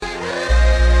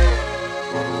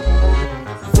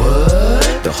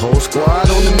whole squad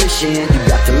on the mission, you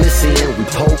got to listen. We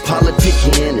pole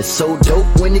politicking, it's so dope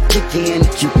when it kick in.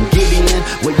 You can get in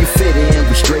where you fit in.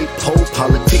 We straight pole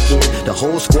politicking, the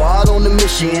whole squad on the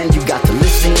mission, you got to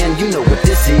listen. You know what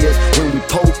this is when we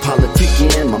pole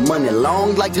politicking. My money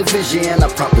long like division, I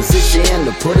proposition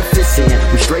to put a fist in.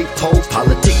 We straight pole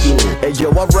politicking. Hey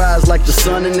yo, I rise like the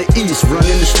sun in the east,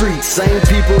 running the streets. Same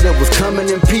people that was coming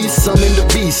in peace, some in the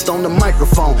beast on the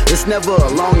microphone. It's never a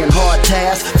long and hard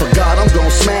task. For God, I'm gon'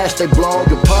 smash they blog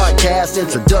and podcast.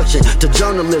 Introduction to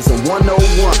journalism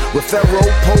 101 with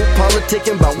Pharaoh Pope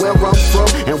politicking about where I'm from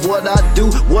and what I do.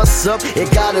 What's up?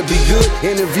 It gotta be good.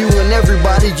 Interviewing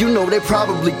everybody, you know they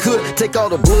probably could. Take all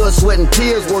the blood, sweat, and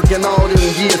tears, working all them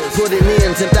years. Putting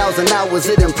in 10,000 hours,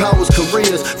 it empowers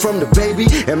careers. From the Baby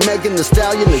and Megan Thee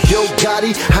Stallion to Yo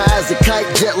Gotti. High as a kite,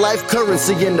 jet life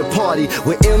currency in the party.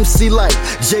 With MC Light,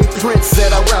 Jay Prince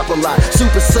said I rap a lot.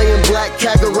 Super Saiyan Black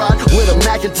Kakarot with a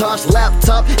Macintosh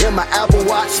laptop and my Apple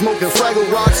Watch. Smoking Fraggle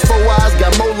Rocks, 4 eyes,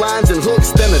 got more lines and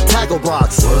hooks than a tackle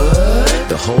box. What?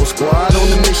 The whole squad on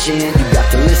the mission, you got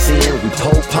to listen. We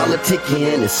pole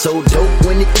politicking, it's so dope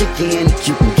when it kick in.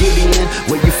 You can get in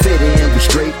where you fit in. We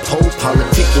straight pole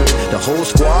politicking, the whole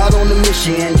squad on the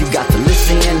mission, you got to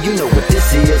listen. You know what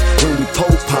this is when we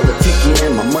pole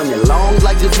politicking. My money long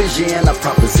like division, I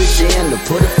proposition to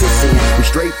put a fist in. We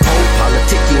straight pole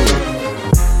politicking.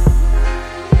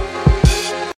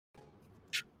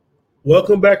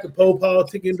 Welcome back to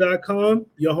PolePoliticking.com,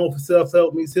 your home for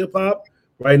self-help meets hip-hop.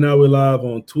 Right now we're live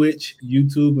on Twitch,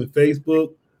 YouTube, and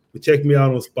Facebook. But check me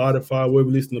out on Spotify, where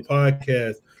we listen to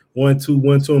podcasts.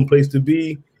 1212 place to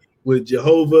be with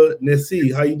Jehovah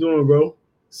Nessi. How you doing, bro?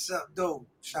 What's up, though?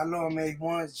 Shalom,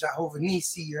 everyone. It's Jehovah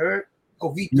Nissi, you heard?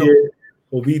 Jovito. Yeah,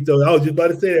 Jovito. I was just about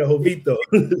to say that, Jovito.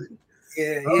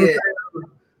 Yeah.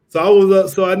 So I was up.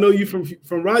 So I know you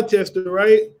from Rochester,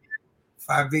 right?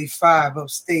 585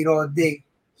 upstate all day.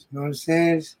 You know what I'm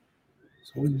saying?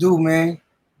 So we do, man.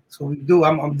 So we do.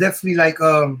 I'm definitely like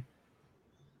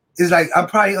it's like I'm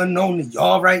probably unknown to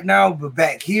y'all right now, but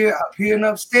back here, up here in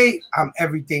upstate, I'm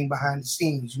everything behind the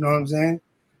scenes. You know what I'm saying?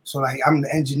 So like I'm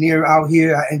the engineer out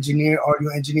here. I engineer, audio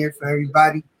engineer for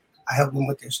everybody. I help them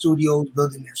with their studios,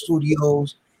 building their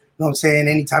studios. You know what I'm saying?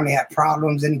 Anytime they have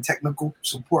problems, any technical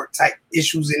support type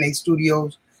issues in their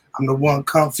studios, I'm the one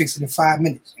come fix it in 5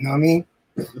 minutes. You know what I mean?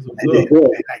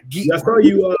 I saw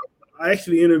you. I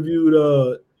actually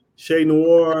interviewed Shay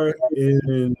Noir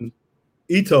and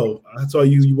Ito. I saw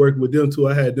you working with them too.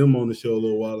 I had them on the show a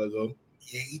little while ago.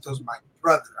 Yeah, Ito's my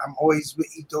brother. I'm always with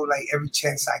Ito like every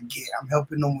chance I get. I'm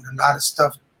helping him with a lot of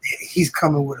stuff. He's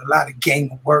coming with a lot of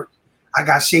gang of work. I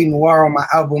got Shay Noir on my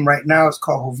album right now. It's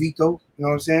called Jovito. You know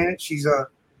what I'm saying? She's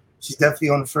definitely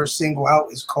on the first single out.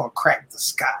 It's called Crack the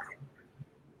Sky.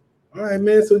 All right,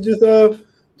 man. So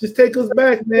just take us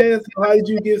back, man. So how did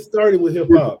you get started with hip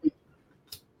hop?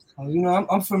 You know,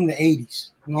 I'm from the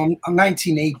 80s. You know, I'm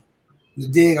 1980. You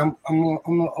dig? I'm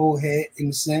an old head in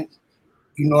a sense.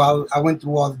 You know, I went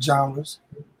through all the genres.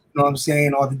 You know what I'm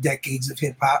saying? All the decades of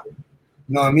hip hop. You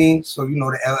know what I mean? So you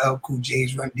know the LL Cool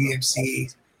J's, Run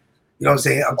DMC's. You know what I'm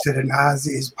saying? Up to the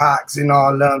Nas's, Pacs, and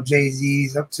all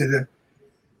Jay-Z's. Up to the,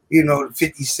 you know, the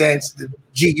 50 Cents, the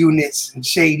G Units and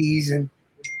Shadies, and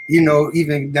you know,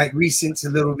 even like recent to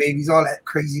Little Babies, all that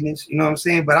craziness. You know what I'm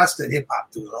saying? But I stood hip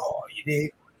hop through it all. You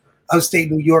dig? Upstate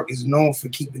New York is known for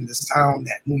keeping the sound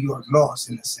that New York lost,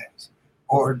 in a sense,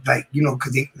 or like, you know,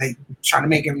 because they try to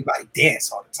make everybody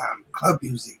dance all the time. Club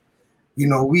music, you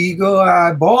know, we go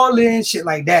eyeballing, shit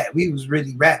like that. We was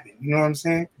really rapping, you know what I'm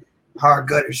saying? Hard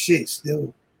gutter shit,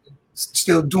 still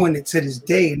doing it to this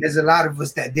day. And there's a lot of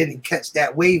us that didn't catch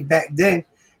that wave back then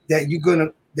that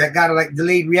that got like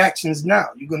delayed reactions now.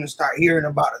 You're gonna start hearing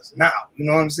about us now, you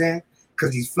know what I'm saying?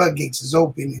 Because these floodgates is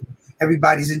open and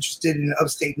everybody's interested in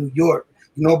upstate New York.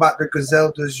 You know about the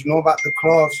Gazeldas, you know about the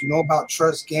Cloths, you know about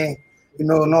Trust Gang, you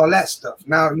know, and all that stuff.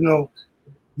 Now, you know,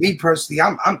 me personally,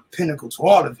 I'm pinnacle to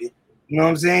all of it. You know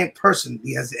what I'm saying?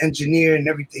 Personally, as an engineer and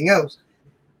everything else.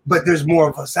 But there's more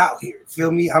of us out here.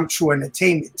 Feel me? I'm True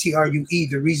Entertainment, TRUE,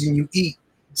 the reason you eat.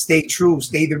 Stay true,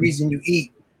 stay the reason you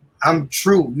eat. I'm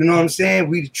true. You know what I'm saying?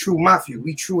 We the true mafia.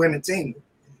 We True Entertainment.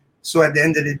 So at the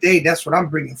end of the day, that's what I'm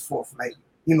bringing forth. Like,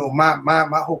 you know, my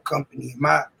whole company,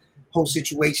 my whole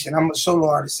situation. I'm a solo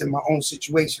artist in my own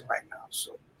situation right now.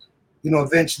 So, you know,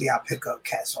 eventually I'll pick up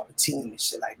cats on the team and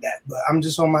shit like that. But I'm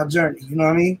just on my journey, you know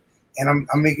what I mean? And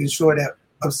I'm making sure that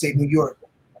upstate New York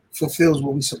fulfills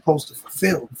what we're supposed to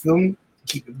fulfill. You feel me?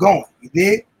 Keep it going. You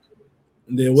did?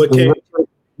 And then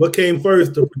what came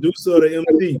first, the producer or the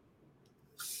MC?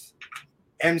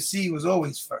 MC was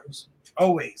always first.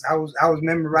 Always. I was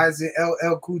memorizing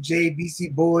LL Cool J,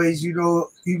 BC Boys, you know,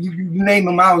 you name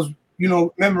them. I was, you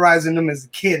know, memorizing them as a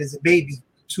kid, as a baby,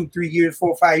 2, 3 years,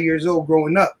 4, 5 years old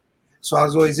growing up. So I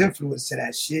was always influenced to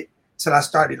that shit till I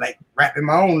started like rapping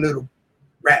my own little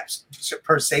raps,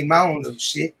 per se, my own little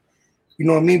shit. You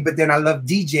know what I mean? But then I love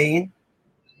DJing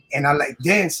and I like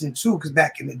dancing too, because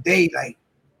back in the day, like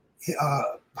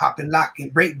pop and lock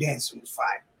and break dancing was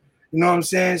fire. You know what I'm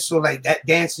saying? So like that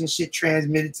dancing shit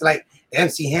transmitted to like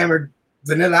MC Hammer,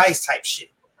 Vanilla Ice type shit.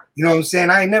 You know what I'm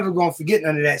saying? I ain't never gonna forget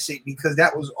none of that shit because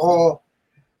that was all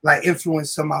like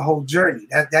influence of my whole journey.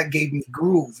 That gave me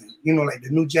groove, and, you know, like the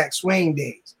New Jack Swing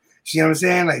days. You know what I'm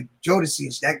saying? Like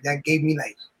Jodeci, that gave me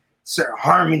like certain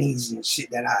harmonies and shit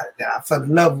that I fell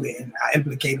in love with and I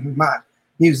implicated with my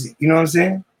music. You know what I'm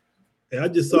saying? Hey, I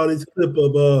just saw this clip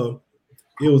of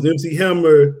it was MC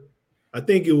Hammer. I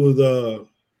think it was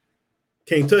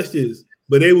Can't Touch This,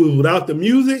 but they was without the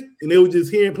music and they were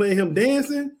just hearing playing him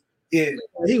dancing. Yeah,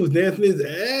 he was dancing his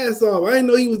ass off. I didn't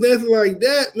know he was dancing like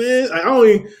that, man. I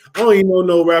don't even know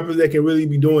no rappers that can really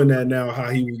be doing that now. How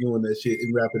he was doing that shit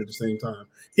and rapping at the same time.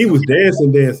 He was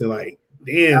dancing, like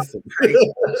dancing. Not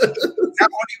only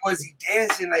was he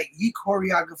dancing, like he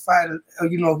choreographed.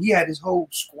 You know, he had his whole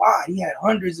squad. He had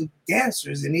hundreds of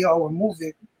dancers, and they all were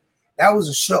moving. That was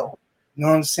a show. You know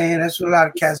what I'm saying? That's what a lot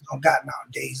of cats don't got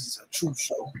nowadays. It's a true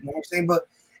show. You know what I'm saying? But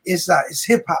it's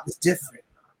hip hop. It's different.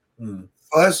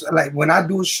 For us, like when I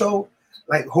do a show,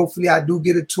 like hopefully I do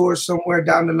get a tour somewhere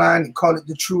down the line and call it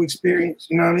the True Experience.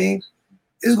 You know what I mean?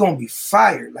 It's gonna be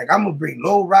fire. Like I'm gonna bring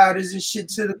low riders and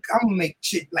shit I'm gonna make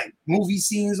shit like movie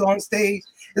scenes on stage.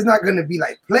 It's not gonna be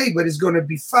like play, but it's gonna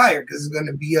be fire because it's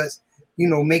gonna be us, you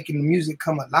know, making the music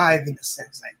come alive in a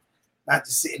sense, like not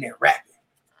just sitting there rapping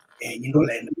and, you know,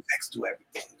 letting the effects do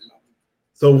everything. You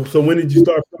know? So when did you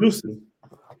start producing?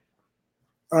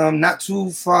 Not too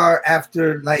far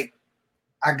after like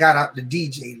I got out the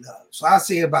DJ love. So I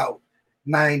say about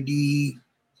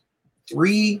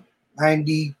 93,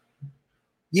 90.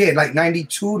 Yeah, like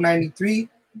 92, 93,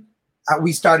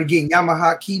 we started getting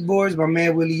Yamaha keyboards. My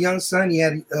man Willie Young's son, he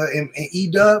had and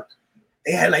E-Dub.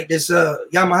 They had like this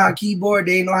Yamaha keyboard.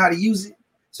 They didn't know how to use it.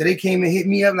 So they came and hit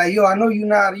me up like, yo, I know you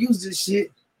know how to use this shit.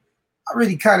 I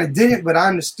really kind of didn't, but I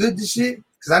understood the shit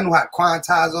because I knew how to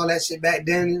quantize all that shit back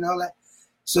then and all that.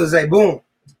 So it's like, boom,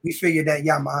 we figured that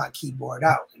Yamaha keyboard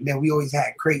out. And then we always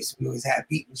had crates. We always had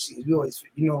beat machines. We always,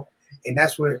 you know, and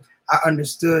that's where I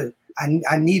understood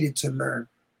I needed to learn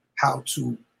how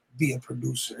to be a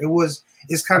producer.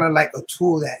 It's kind of like a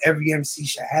tool that every MC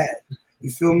should have.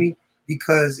 You feel me?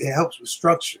 Because it helps with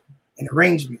structure and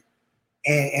arrangement,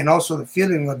 and also the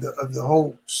feeling of the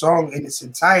whole song in its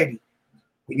entirety.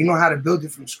 When you know how to build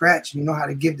it from scratch, and you know how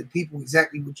to give the people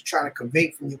exactly what you're trying to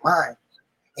convey from your mind,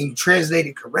 and you translate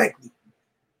it correctly.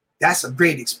 That's a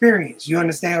great experience. You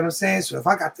understand what I'm saying? So if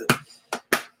I got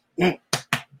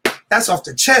that's off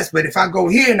the chest, but if I go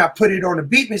here and I put it on a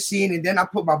beat machine and then I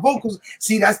put my vocals,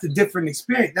 see, that's the different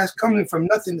experience. That's coming from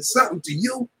nothing to something to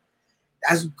you.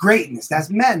 That's greatness. That's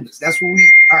madness. That's what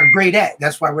we are great at.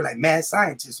 That's why we're like mad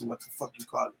scientists or what the fuck you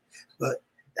call it. But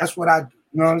that's what I do.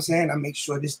 You know what I'm saying? I make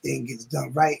sure this thing gets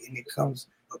done right and it comes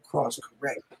across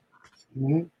correct.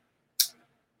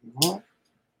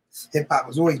 Hip hop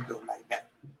was always built like that.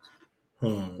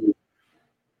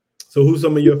 So who's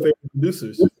some of your favorite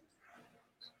producers?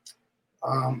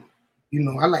 You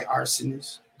know, I like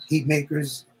Arsonists.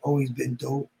 Heatmakers always been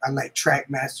dope. I like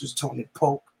Trackmasters, Tony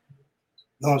Polk.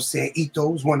 You know what I'm saying?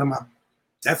 Ito's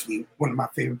definitely one of my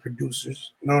favorite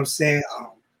producers. You know what I'm saying?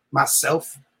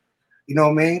 Myself, you know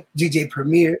what I mean? DJ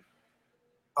Premier.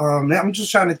 I'm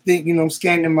just trying to think, you know, I'm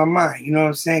scanning my mind, you know what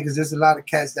I'm saying? Because there's a lot of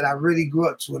cats that I really grew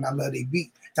up to and I love they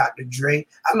beat. Dr. Dre.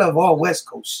 I love all West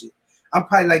Coast shit. I'm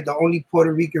probably like the only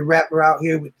Puerto Rican rapper out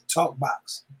here with the talk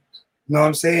box. You know what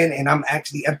I'm saying? And I'm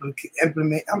actually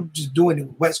I'm just doing it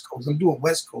with West Coast. I'm doing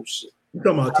West Coast shit. You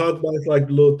talking about talk box like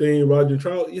the little thing Roger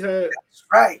Trout you had? That's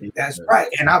right. That's right.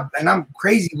 And I'm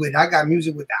crazy with it. I got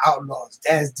music with the Outlaws,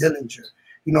 Daz Dillinger.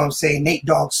 You know what I'm saying? Nate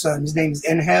Dogg's son. His name is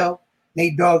Inhale.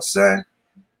 Nate Dogg's son.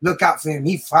 Look out for him.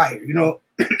 He fired, you know.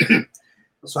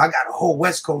 So I got a whole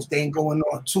West Coast thing going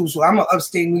on too. So I'm an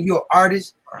upstate New York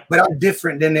artist, but I'm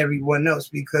different than everyone else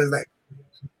because like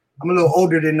I'm a little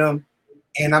older than them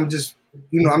and I'm just,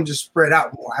 you know, I'm just spread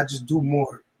out more. I just do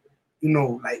more, you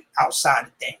know, like outside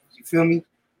of things. You feel me?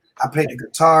 I play the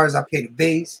guitars, I play the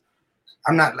bass.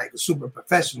 I'm not like a super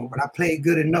professional, but I play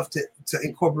good enough to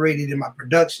incorporate it in my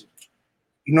production.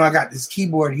 You know, I got this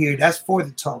keyboard here. That's for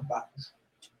the talk box.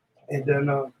 And then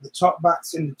the talk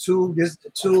box in the tube, this is the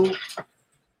tube.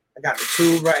 I got the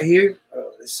tube right here.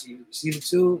 Let's see. You see the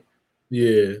tube?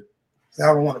 Yeah. So I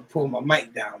don't want to pull my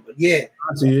mic down, but yeah.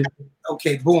 I see it.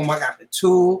 Okay, boom, I got the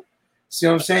tool. See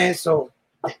what I'm saying? So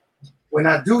when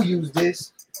I do use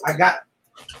this, I got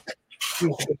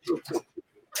real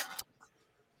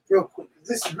quick.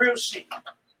 This is real shit.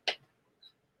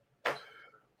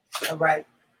 All right.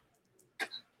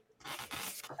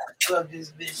 Plug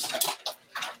this bitch.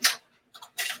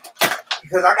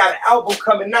 Because I got an album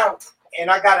coming out, and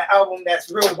I got an album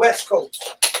that's real West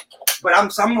Coast. But I'm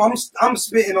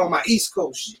spitting on my East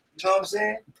Coast shit. You know what I'm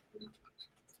saying?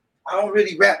 I don't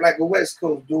really rap like a West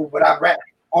Coast dude, but I rap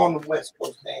on the West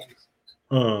Coast things.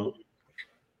 All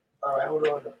right, hold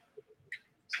on.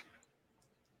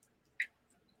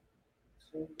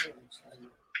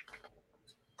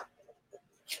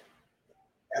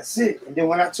 That's it. And then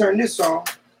when I turn this on,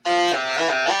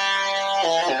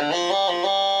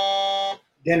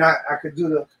 then I could do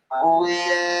the oh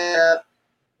yeah,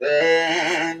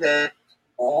 baby.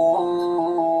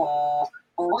 Oh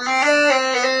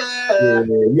yeah,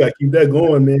 you gotta keep that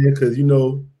going, man, because you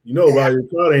know Roddy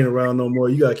Ricard ain't around no more.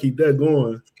 You gotta keep that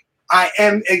going. I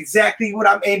am exactly what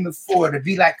I'm aiming for, to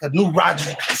be like a new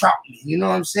Roger Troutman. You know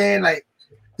what I'm saying? Like,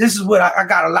 this is what I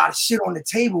got a lot of shit on the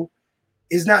table.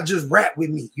 It's not just rap with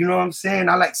me. You know what I'm saying?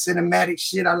 I like cinematic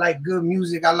shit. I like good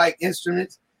music. I like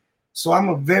instruments. So I'm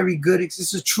a very good,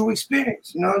 it's a true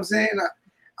experience. You know what I'm saying? I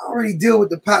don't really deal with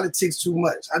the politics too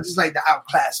much. I just like to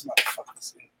outclass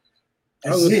motherfuckers.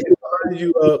 That's it. How did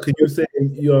you, cause you said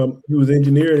you was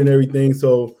engineering and everything.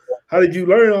 So how did you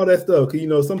learn all that stuff?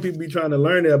 Cause some people be trying to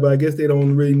learn that, but I guess they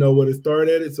don't really know where to start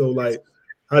at it. So like,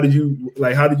 what did you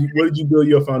build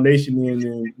your foundation in?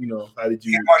 And how did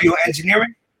you? Audio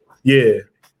engineering? Yeah.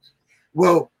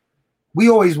 Well, we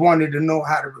always wanted to know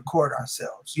how to record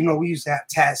ourselves. We used to have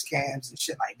task cams and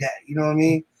shit like that. You know what I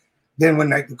mean? Then when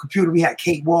like the computer, we had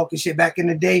Cakewalk and shit back in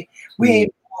the day. We ain't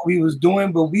know what we was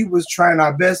doing, but we was trying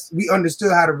our best. We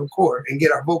understood how to record and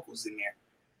get our vocals in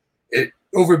there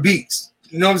over beats.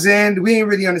 You know what I'm saying? We didn't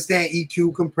really understand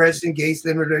EQ, compression, gain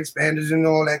limiter, expanders, and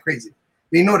all that crazy.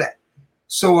 We didn't know that.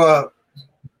 So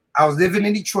I was living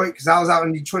in Detroit because I was out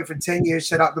in Detroit for 10 years.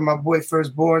 Shout out to my boy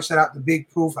Firstborn. Shout out to Big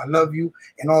Proof. I love you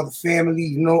and all the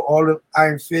family. All of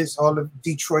Iron Fist, all of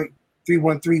Detroit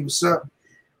 313. What's up?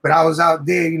 But I was out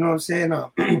there, you know what I'm saying?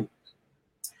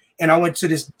 And I went to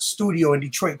this studio in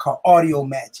Detroit called Audio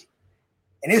Magic.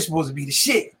 And it's supposed to be the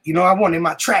shit. I wanted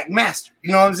my track master.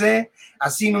 You know what I'm saying? I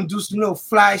seen them do some little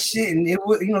fly shit and it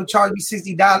would, charge me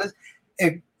 $60.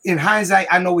 And in hindsight,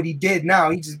 I know what he did now.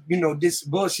 He just, did some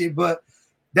bullshit. But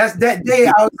that's that day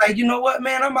I was like, you know what,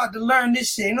 man? I'm about to learn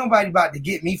this shit. Ain't nobody about to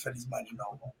get me for this money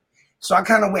no more. So I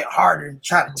kind of went harder and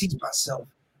tried to teach myself.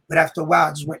 But after a while,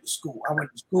 I just went to school. I went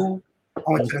to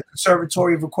the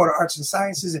Conservatory of Recording Arts and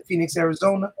Sciences in Phoenix,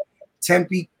 Arizona.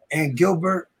 Tempe and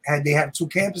Gilbert they have 2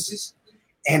 campuses.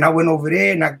 And I went over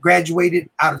there and I graduated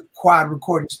out of Quad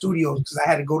Recording Studios because I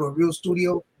had to go to a real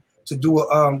studio to do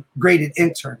a graded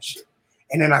internship.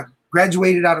 And then I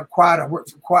graduated out of Quad. I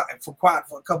worked for Quad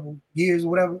for a couple years or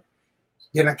whatever.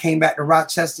 Then I came back to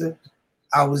Rochester.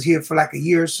 I was here for like a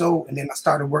year or so, and then I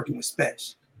started working with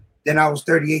Spesh. Then I was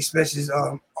 38 Spesh's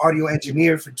audio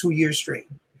engineer for 2 years straight.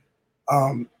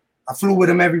 I flew with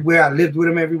him everywhere. I lived with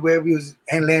him everywhere. We was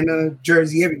Atlanta,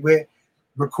 Jersey, everywhere,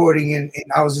 recording, and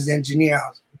I was his engineer. I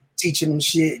was teaching him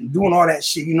shit and doing all that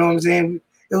shit. You know what I'm saying?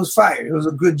 It was fire. It was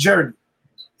a good journey.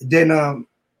 And then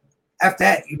after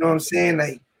that, you know what I'm saying?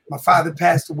 Like, my father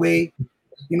passed away.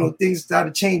 Things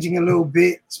started changing a little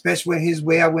bit, especially when his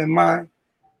way, I went mine.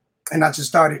 And I just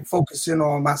started focusing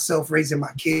on myself, raising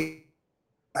my kids.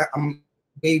 I'm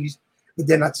babies. But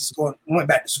then I just went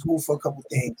back to school for a couple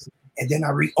things. And then I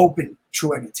reopened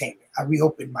True Entertainment. I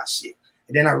reopened my shit.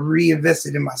 And then I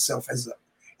reinvested in myself as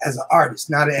an artist,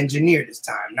 not an engineer this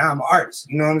time. Now I'm an artist.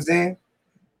 You know what I'm saying?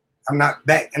 I'm not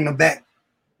back in the back,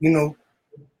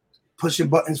 pushing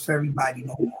buttons for everybody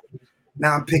no more.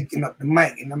 Now I'm picking up the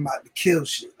mic and I'm about to kill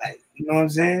shit. Like, you know what I'm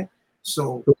saying?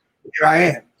 So here I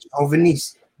am, over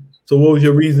Nice. So what was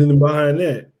your reasoning behind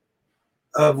that?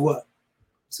 Of what?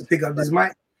 To pick up this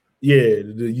mic? Yeah,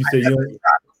 you said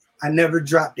I never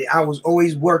dropped it. I was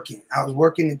always working. I was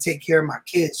working to take care of my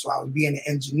kids. So I was being an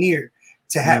engineer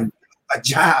to have a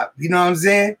job, you know what I'm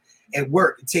saying? And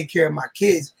work to take care of my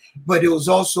kids. But it was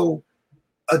also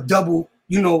a double,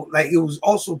 it was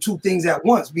also 2 things at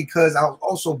once because I was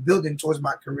also building towards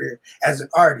my career as an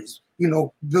artist,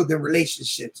 building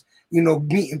relationships,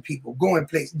 meeting people, going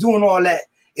places, doing all that.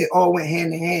 It all went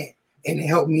hand in hand and it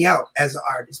helped me out as an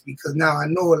artist because now I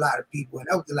know a lot of people and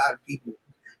helped a lot of people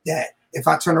that if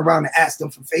I turn around and ask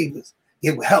them for favors,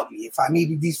 it would help me if I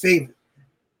needed these favors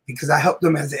because I helped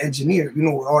them as an engineer,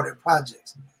 with all their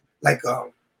projects. Like,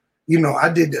 I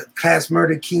did the Class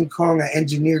Murder King Kong. I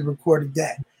engineered, recorded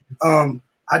that.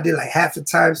 I did like Half a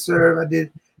Time Serve. I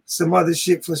did some other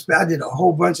shit for I did a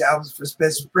whole bunch of albums for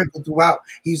Special sprinkled throughout.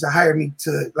 He used to hire me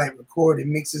to like record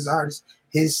and mix his artists,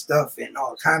 his stuff, and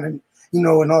all kind of, and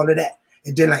all of that.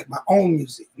 And then like my own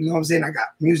music, you know what I'm saying? I got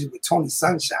music with Tony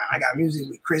Sunshine. I got music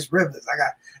with Chris Rivers. I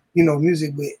got,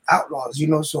 music with Outlaws,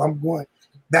 so I'm going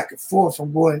back and forth.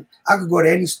 I could go to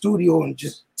any studio and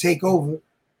just take over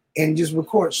and just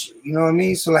record shit. You know what I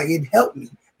mean? So like it helped me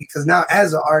because now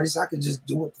as an artist, I could just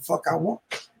do what the fuck I want.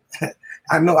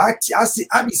 I know I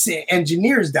be sitting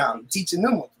engineers down, teaching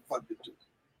them what the fuck to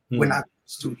do when I'm in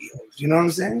studios. You know what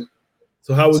I'm saying?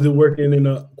 So how was it working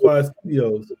in Quad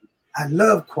Studios? I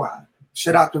love Quad.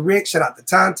 Shout out to Rick, shout out to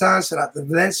Tantan, shout out to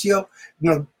Valencio.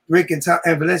 Rick and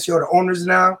Valencio are the owners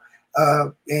now.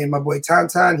 And my boy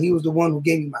Tantan, he was the one who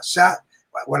gave me my shot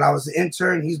when I was an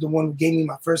intern. He's the one who gave me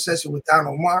my first session with Don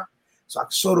Omar. So I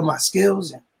showed him my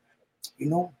skills and, it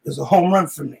was a home run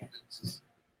from there. Just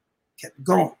kept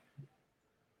going.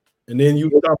 And then you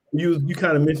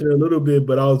kind of mentioned it a little bit,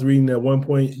 but I was reading at one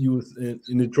point you was in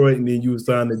Detroit and then you was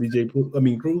signed to DJ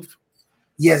Proof.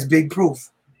 Yes, Big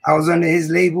Proof. I was under his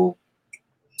label.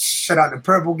 Shout out to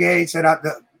Purple Gang. Shout out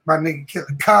to my nigga Killer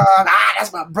Khan.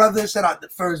 That's my brother. Shout out to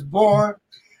Firstborn.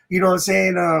 You know what I'm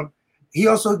saying? He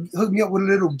also hooked me up with a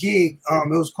little gig. It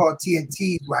was called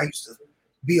TNT, where I used to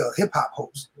be a hip hop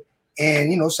host.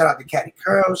 And shout out to Catty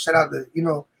Curl. Shout out to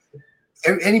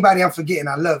anybody I'm forgetting.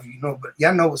 I love you, but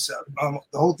y'all know what's up.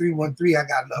 The whole 313 I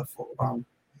got love for.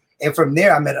 And from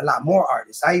there I met a lot more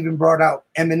artists. I even brought out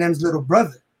Eminem's little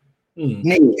brother.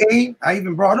 Nate Kane, I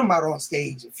even brought him out on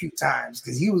stage a few times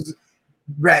because he was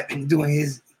rapping, doing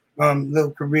his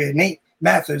little career. Nate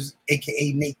Mathers,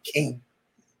 aka Nate Kane,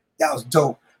 that was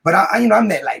dope. But I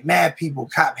met like mad people,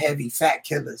 Cop Heavy, Fat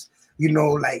Killers.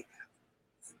 Like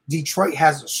Detroit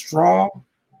has a strong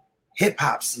hip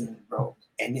hop scene, bro,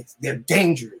 and they're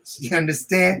dangerous. You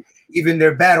understand? Even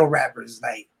their battle rappers,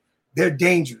 like they're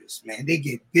dangerous, man. They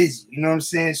get busy. You know what I'm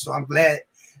saying? So I'm glad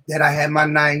that I had my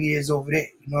 9 years over there,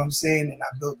 you know what I'm saying? And I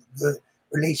built a good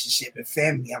relationship and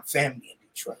family. I'm family in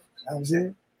Detroit, you know what I'm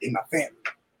saying? They're my family.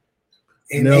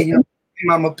 And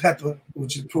Mama Pepper,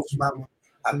 which is Proof's mama,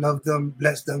 I love them,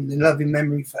 bless them, in loving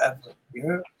memory forever, you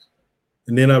know?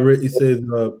 And then I read, it says,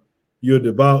 you're a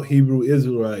devout Hebrew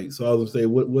Israelite. So I was going to say,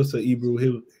 what's a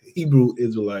Hebrew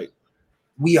Israelite?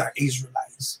 We are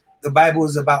Israelites. The Bible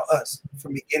is about us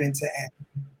from beginning to end.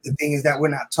 The thing is that we're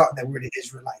not taught that we're the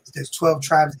Israelites. There's 12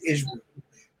 tribes of Israel.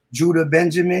 Judah,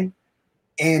 Benjamin,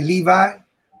 and Levi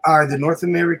are the North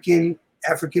American,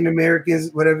 African Americans,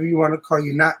 whatever you want to call.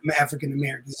 You're not African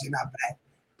Americans. You're not black.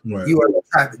 Right. You are the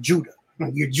tribe of Judah.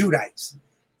 You're Judites.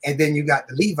 And then you got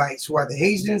the Levites, who are the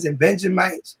Haitians, and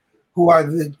Benjamites, who are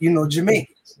the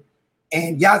Jamaicans.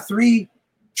 And y'all three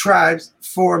tribes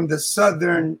form the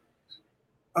southern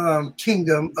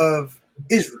kingdom of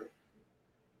Israel.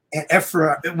 And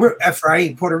we're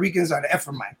Ephraim. Puerto Ricans are the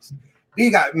Ephraimites. Then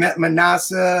you got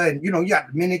Manasseh, and you got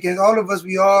Dominicans. All of us,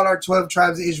 we all are 12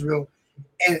 tribes of Israel.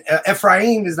 And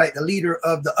Ephraim is like the leader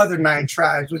of the other 9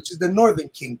 tribes, which is the northern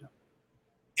kingdom.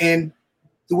 And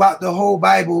throughout the whole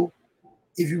Bible,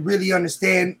 if you really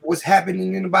understand what's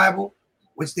happening in the Bible,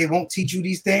 which they won't teach you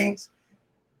these things,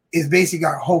 is basically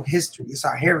our whole history. It's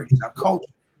our heritage, our culture.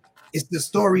 It's the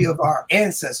story of our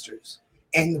ancestors.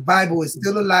 And the Bible is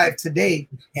still alive today,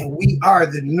 and we are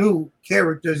the new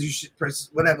characters,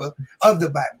 whatever, of the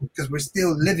Bible, because we're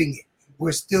still living it.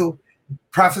 We're still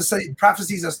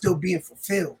prophecies are still being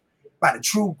fulfilled by the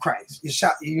true Christ.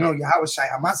 Yahweh Shai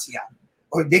Hamashiach,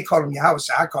 or they call him Yahweh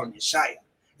Shai, I call him Yeshaya.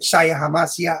 Yeshaya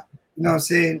Hamashiach, you know what I'm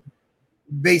saying?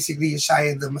 Basically,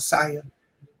 Yeshaya the Messiah,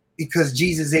 because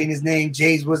Jesus ain't his name.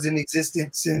 Jays was in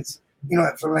existence since,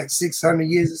 from like 600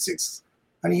 years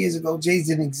ago. Jays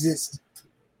didn't exist.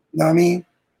 You know what I mean?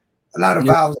 A lot of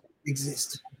vowels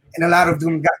exist, and a lot of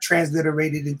them got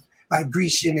transliterated by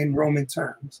Grecian and Roman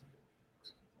terms.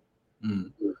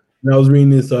 And I was reading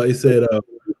this. It said a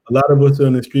lot of us are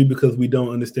on the street because we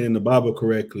don't understand the Bible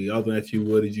correctly. I was going to ask you,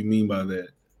 what did you mean by that?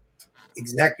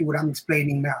 Exactly what I'm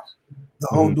explaining now. The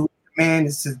whole command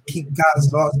is to keep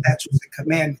God's laws, statutes, and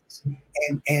commandments,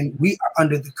 and we are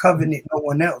under the covenant. No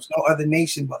one else, no other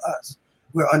nation but us.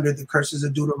 We're under the curses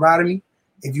of Deuteronomy.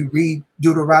 If you read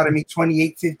Deuteronomy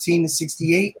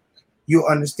 28:15-68, you'll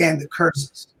understand the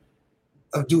curses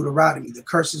of Deuteronomy. The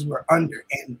curses we're under,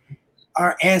 and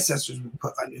our ancestors were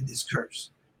put under this curse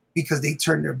because they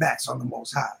turned their backs on the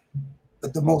Most High.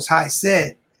 But the Most High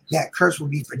said that curse will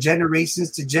be for generations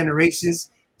to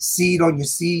generations, seed on your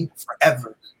seed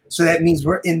forever. So that means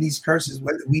we're in these curses,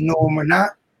 whether we know them or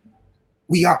not.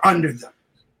 We are under them.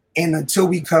 And until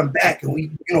we come back and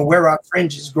we, wear our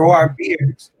fringes, grow our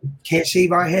beards, can't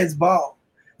shave our heads bald,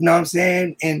 you know what I'm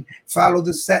saying? And follow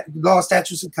the law,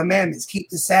 statutes, and commandments, keep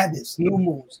the Sabbaths, new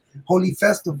moons, holy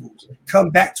festivals,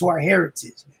 come back to our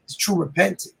heritage. It's true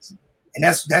repentance. And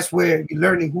that's where you're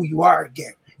learning who you are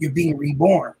again. You're being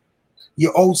reborn.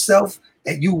 Your old self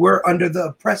that you were under the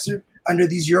oppressor, under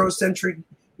these Eurocentric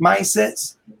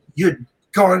mindsets, you're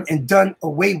gone and done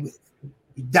away with.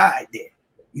 You died there.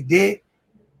 You did.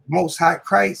 Most High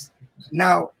Christ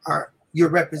now are your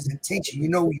representation. You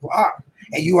know who you are,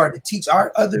 and you are to teach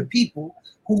our other people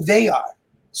who they are,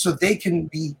 so they can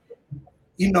be,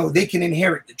 they can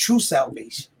inherit the true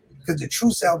salvation. Because the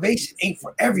true salvation ain't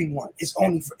for everyone; it's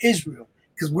only for Israel.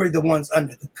 Because we're the ones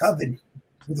under the covenant.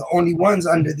 We're the only ones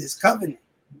under this covenant,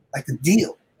 like a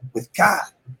deal with God,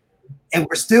 and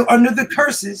we're still under the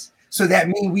curses. So that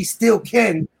means we still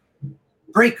can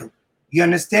break them. You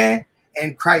understand?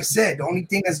 And Christ said, the only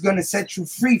thing that's going to set you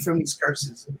free from these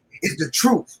curses is the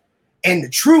truth. And the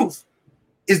truth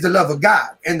is the love of God.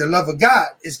 And the love of God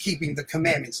is keeping the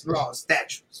commandments, laws,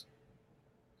 statutes.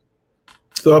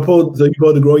 So you're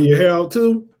supposed to grow your hair out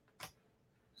too?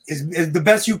 It's the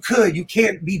best you could. You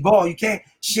can't be bald. You can't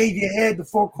shave your head, the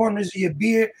four corners of your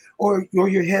beard, or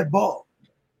your head bald.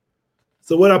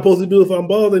 So what I'm supposed to do if I'm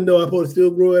balding, though? I'm supposed to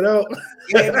still grow it out?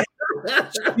 Yeah,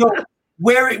 man.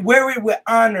 Wear it with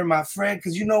honor, my friend,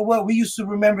 because you know what? We used to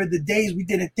remember the days we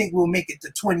didn't think we'll make it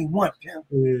to 21, pimp.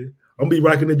 Yeah. I'm be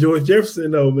rocking the George Jefferson,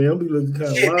 though, man. I'm be looking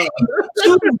kind of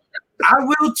wild. I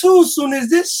will, too, soon as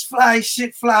this fly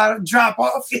drop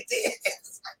off.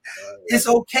 It's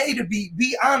okay to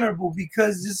be honorable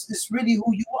because it's really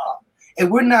who you are. And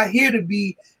we're not here to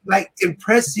be, like,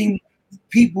 impressing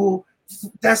people.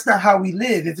 That's not how we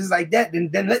live. If it's like that, then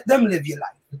let them live your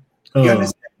life. You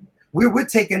understand? We're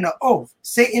taking the oath.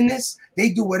 Satanists, they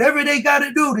do whatever they got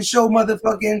to do to show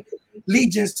motherfucking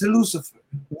allegiance to Lucifer.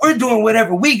 We're doing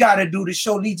whatever we got to do to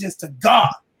show allegiance to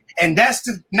God. And that's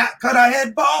to not cut our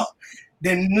head bald,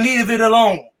 then leave it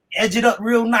alone. Edge it up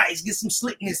real nice. Get some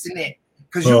slickness in there.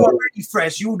 Because you're already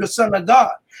fresh. You're the son of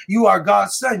God. You are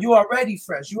God's son. You're already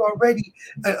fresh. You're already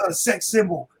a sex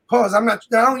symbol. Pause. I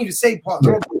don't even say pause.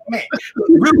 Man,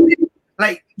 really.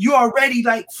 Like, you already,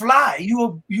 like, fly.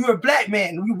 You're a black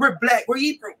man. We're black. We're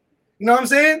Hebrew. You know what I'm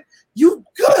saying? You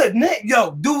good, man.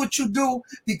 Yo, do what you do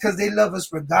because they love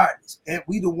us regardless. And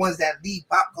we the ones that lead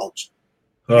pop culture.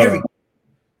 You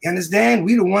understand?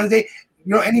 We the ones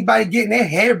anybody getting their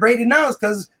hair braided now is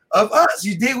because of us.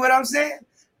 You dig what I'm saying?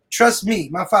 Trust me,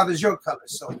 my father's your color.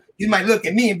 So you might look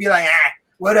at me and be like,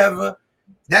 whatever.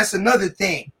 That's another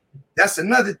thing.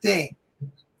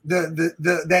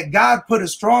 That God put a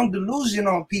strong delusion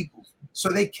on people so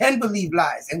they can believe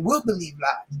lies and will believe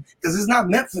lies because it's not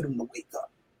meant for them to wake up.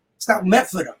 It's not meant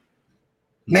for them.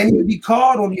 Many will be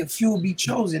called, only a few will be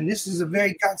chosen. This is a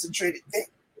very concentrated thing.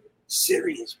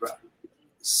 Serious, bro.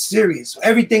 Serious. So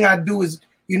everything I do is,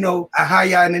 I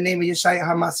hire in the name of Yeshua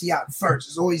HaMashiach first.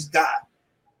 It's always God.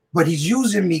 But he's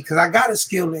using me because I got a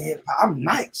skill in hip hop. I'm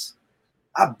nice.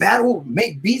 I battle,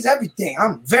 make beats, everything.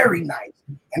 I'm very nice.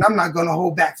 And I'm not going to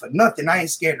hold back for nothing. I ain't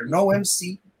scared of no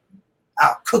MC.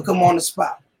 I'll cook them on the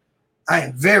spot. I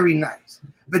am very nice.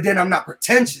 But then I'm not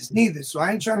pretentious neither. So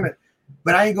I ain't trying to,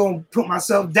 but I ain't going to put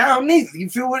myself down neither. You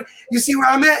feel what? You see where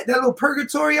I'm at? That little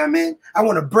purgatory I'm in? I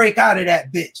want to break out of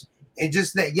that bitch and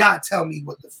just let y'all tell me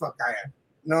what the fuck I am.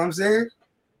 You know what I'm saying?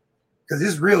 Because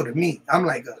it's real to me. I'm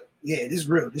like, this is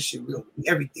real. This shit real.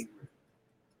 Everything real.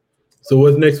 So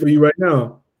what's next for you right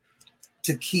now?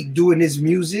 To keep doing this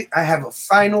music. I have a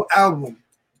final album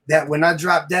that when I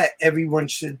drop that, everyone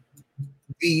should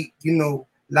be,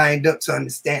 lined up to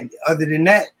understand it. Other than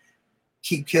that,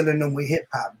 keep killing them with hip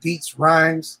hop. Beats,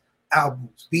 rhymes,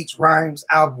 albums. Beats, rhymes,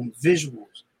 albums,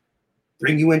 visuals.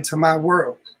 Bring you into my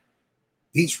world.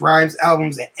 Beats, rhymes,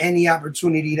 albums, and any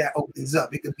opportunity that opens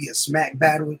up. It could be a smack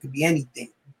battle. It could be anything.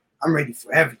 I'm ready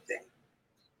for everything.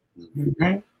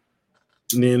 Mm-hmm.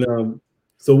 And then,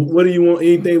 so what do you want?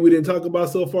 Anything we didn't talk about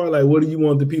so far? Like, what do you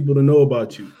want the people to know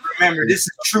about you? Remember, this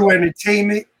is True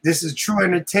Entertainment. This is True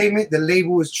Entertainment. The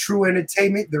label is True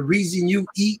Entertainment. The reason you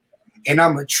eat, and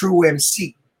I'm a true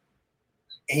MC.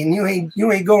 And you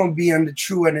ain't gonna be under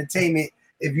True Entertainment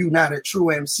if you're not a true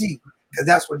MC, because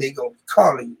that's what they gonna be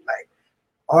calling you. Like,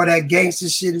 all that gangster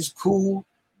shit is cool,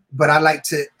 but I like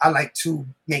to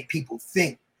make people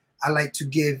think. I like to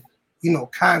give,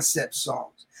 concept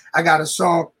songs. I got a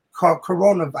song called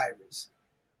Coronavirus,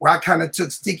 where I kind of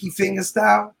took Sticky Finger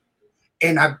style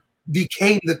and I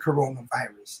became the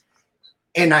coronavirus.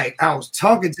 And I was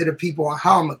talking to the people on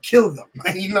how I'm going to kill them.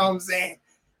 You know what I'm saying?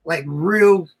 Like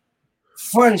real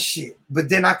fun shit. But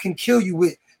then I can kill you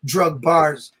with drug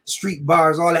bars, street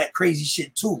bars, all that crazy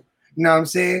shit too. You know what I'm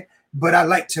saying? But I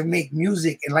like to make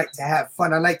music and like to have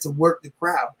fun. I like to work the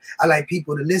crowd. I like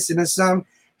people to listen to some.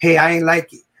 Hey, I ain't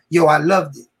like it. Yo, I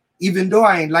loved it. Even though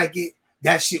I ain't like it,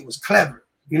 that shit was clever.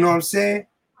 You know what I'm saying?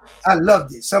 I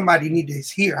loved it. Somebody need to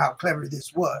hear how clever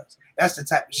this was. That's the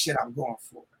type of shit I'm going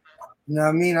for. You know what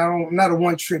I mean? I'm not a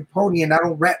one-trick pony, and I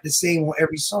don't rap the same on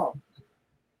every song.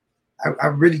 I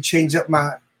really change up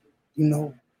my,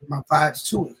 my vibes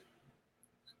to it.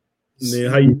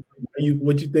 Man, how you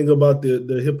what you think about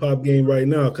the hip hop game right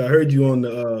now? 'Cause I heard you on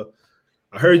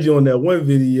that one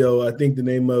video. I think the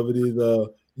name of it is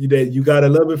you gotta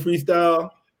love it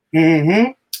freestyle.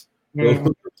 Mm-hmm. Mm-hmm.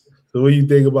 So what do you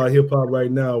think about hip hop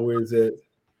right now? Where is it?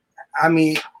 I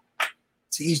mean,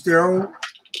 to each their own.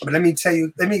 But let me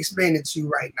explain it to you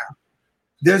right now.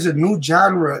 There's a new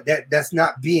genre that's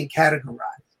not being categorized,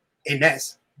 and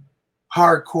that's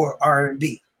hardcore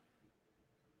R&B.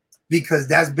 Because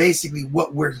that's basically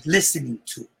what we're listening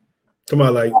to. Come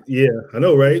on, like, yeah, I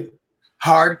know, right?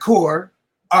 Hardcore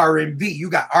R&B. You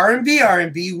got R&B,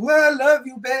 well, I love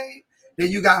you, babe.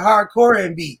 Then you got hardcore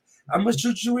R&B. I'm gonna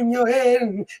shoot you in your head,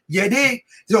 and you dig?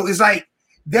 So it's like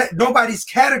that. Nobody's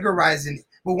categorizing it.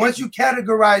 But once you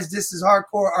categorize this as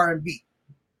hardcore R&B,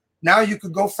 now you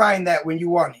could go find that when you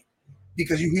want it,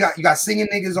 because you got singing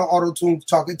niggas on auto-tune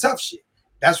talking tough shit.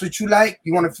 That's what you like.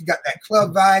 You want to got that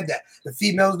club vibe that the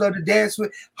females love to dance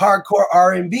with. Hardcore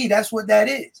R&B. That's what that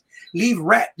is. Leave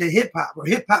rap to hip hop, or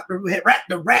hip hop to rap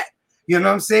to rap. You know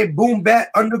what I'm saying? Boom bap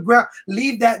underground.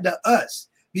 Leave that to us.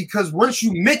 Because once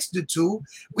you mix the two,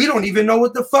 we don't even know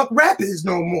what the fuck rap is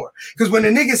no more. Because when a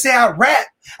nigga say I rap,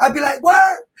 I'd be like,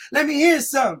 "What? Let me hear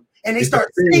some." And they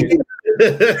start singing.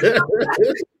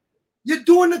 You're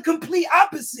doing the complete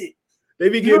opposite. They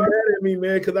be getting mad at me,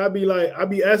 man, because I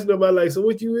be asking them about, like, so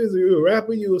what you is? Are you a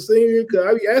rapper? You a singer? Because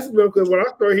I be asking them, because when I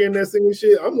start hearing that singing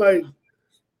shit, I'm like,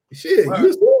 shit, you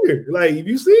a singer. Like, if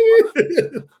you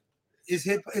singing.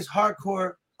 It's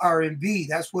hardcore R&B.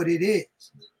 That's what it is.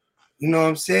 You know what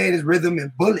I'm saying? It's rhythm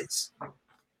and bullets.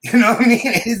 You know what I mean?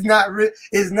 It's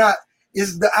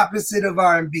the opposite of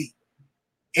R&B.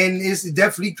 And it's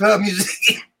definitely club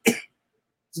music.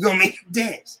 It's gonna make you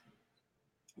dance.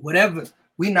 Whatever.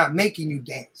 We're not making you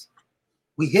dance.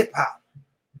 We hip hop.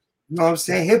 You know what I'm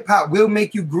saying? Hip hop will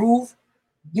make you groove.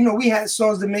 You know, we had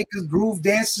songs that make us groove,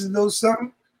 dances, a little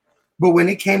something. But when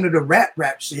it came to the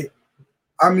rap shit,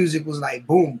 our music was like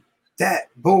boom, that,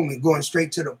 boom, and going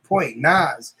straight to the point.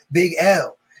 Nas, Big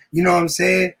L, you know what I'm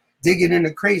saying? Digging in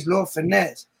the crates, Lord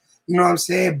Finesse. You know what I'm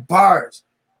saying? Bars,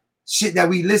 shit that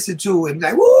we listen to and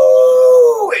like,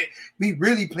 woo! And we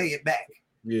really play it back.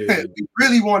 Yeah. We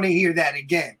really want to hear that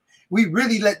again. We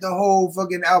really let the whole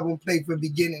fucking album play from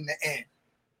beginning to end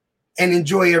and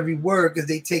enjoy every word, because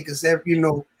they take us,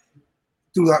 through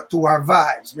our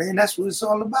vibes, man. That's what it's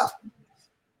all about.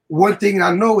 One thing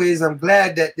I know is I'm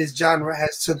glad that this genre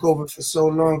has took over for so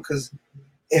long, because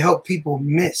it helped people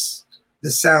miss the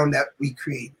sound that we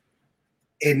created.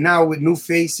 And now with new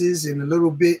faces and a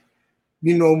little bit,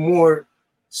 more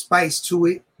spice to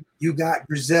it, you got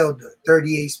Griselda,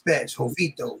 38 Special,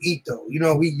 Jovito, Ito.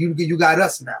 You got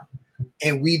us now.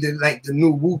 And we the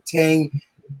new Wu-Tang,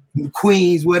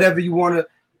 Queens, whatever you want to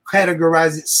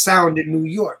categorize it, sound in New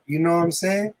York. You know what I'm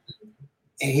saying?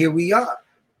 And here we are.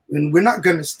 And we're not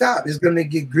going to stop. It's going to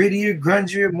get grittier,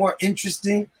 grungier, more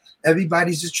interesting.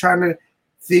 Everybody's just trying to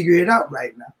figure it out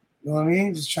right now. You know what I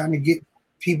mean? Just trying to get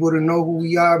people to know who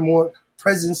we are, more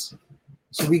presence,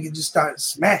 so we can just start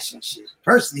smashing shit.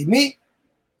 Personally, me,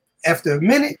 after a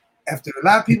minute, after a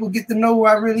lot of people get to know who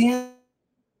I really am,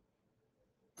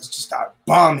 let's just start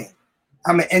bombing.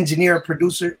 I'm an engineer, a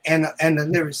producer, and a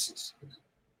lyricist.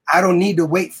 I don't need to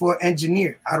wait for an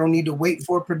engineer. I don't need to wait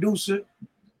for a producer.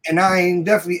 And I ain't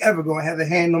definitely ever going to have a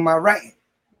hand on my writing.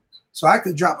 So I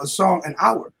could drop a song an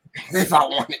hour if I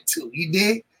wanted to. You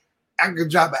dig? I could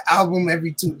drop an album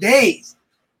every 2 days.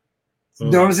 You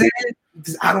know what I'm saying?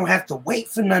 Because I don't have to wait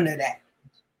for none of that.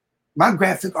 My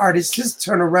graphic artist, his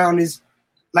turnaround is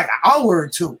like an hour or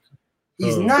two.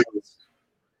 He's nuts.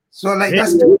 So like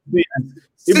that's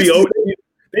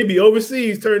they be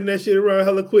overseas turning that shit around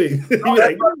hella quick. I'm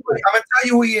gonna tell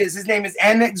you who he is. His name is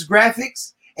Annex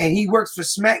Graphics, and he works for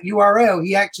Smack URL.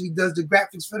 He actually does the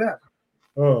graphics for them.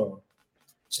 Oh,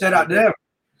 shout out to them.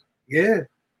 Yeah.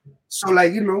 So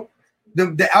like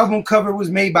the album cover was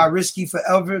made by Risky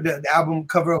Forever. The album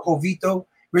cover of Jovito,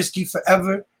 Risky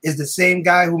Forever, is the same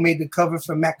guy who made the cover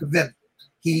for Machiavelli.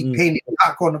 He painted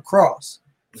Cock on the Cross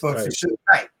for Suge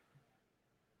Knight.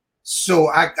 So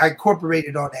I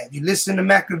incorporated all that. You listen to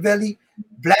Machiavelli,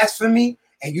 Blasphemy,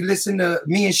 and you listen to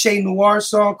me and Shay Noir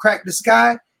song, Crack the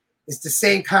Sky, It's the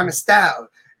same kind of style.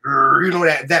 You know,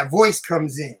 that voice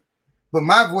comes in. But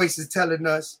my voice is telling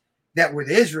us that we're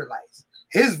the Israelites.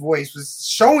 His voice was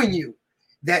showing you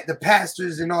that the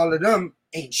pastors and all of them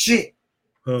ain't shit.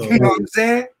 You know what I'm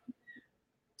saying?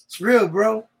 It's real,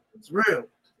 bro. It's real.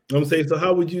 I'm saying, so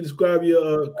how would you describe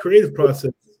your creative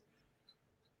process?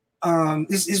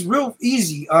 It's real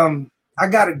easy. I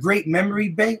got a great memory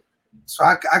bank, so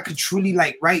I could truly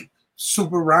like write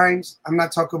super rhymes. I'm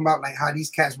not talking about like how these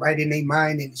cats write in their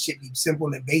mind and it should be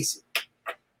simple and basic.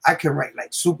 I can write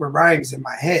like super rhymes in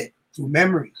my head through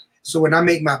memory. So when I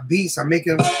make my beats, I'm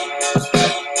making.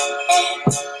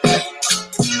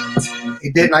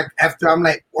 And then like after I'm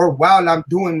like, or while I'm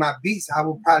doing my beats, I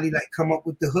will probably like come up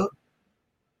with the hook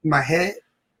in my head,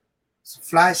 some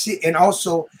fly shit. And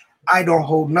also, I don't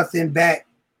hold nothing back.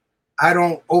 I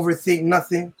don't overthink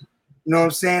nothing. You know what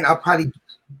I'm saying? I'll probably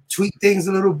tweak things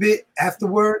a little bit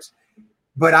afterwards,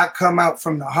 but I come out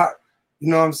from the heart. You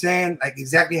know what I'm saying? Like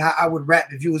exactly how I would rap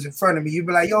if you was in front of me. You'd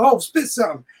be like, yo, Hope, spit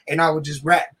something. And I would just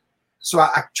rap. So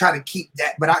I try to keep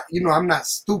that. But I'm not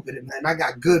stupid, and I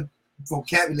got good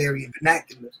vocabulary and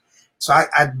vernacular. So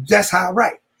I that's how I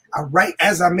write. I write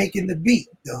as I'm making the beat,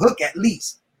 the hook at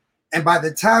least. And by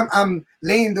the time I'm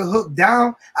laying the hook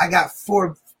down, I got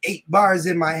 4-8 bars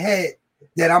in my head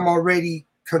that I'm already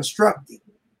constructing.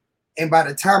 And by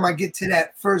the time I get to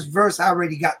that first verse, I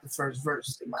already got the first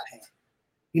verse in my head.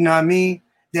 You know what I mean?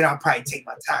 Then I'll probably take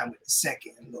my time with the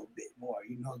second a little bit more,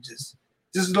 just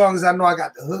as long as I know I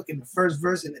got the hook and the first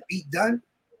verse and the beat done,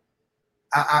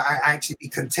 I actually be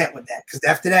content with that. Because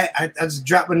after that, I just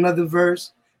drop another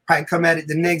verse, probably come at it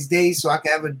the next day so I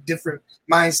can have a different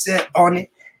mindset on it,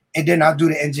 and then I'll do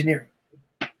the engineering.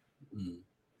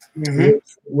 Mm-hmm.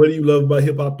 What do you love about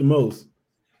hip hop the most?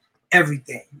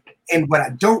 Everything. And what I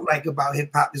don't like about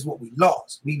hip hop is what we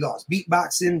lost. We lost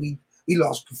beatboxing. We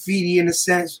lost graffiti in a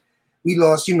sense. We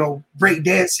lost, break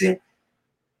dancing.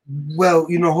 Well,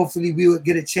 hopefully we will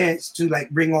get a chance to like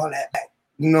bring all that back.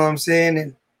 You know what I'm saying?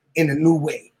 And in a new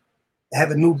way.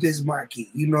 Have a new Biz Markie.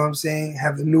 You know what I'm saying?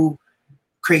 Have a new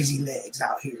Crazy Legs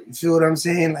out here. You feel what I'm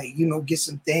saying? Like, get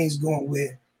some things going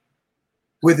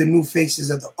with the new faces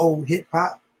of the old hip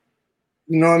hop.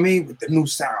 You know what I mean? With the new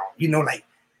sound. Like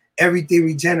everything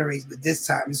regenerates, but this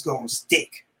time it's going to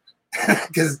stick.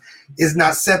 Because it's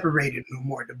not separated no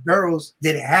more. The boroughs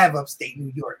didn't have upstate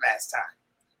New York last time.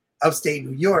 Upstate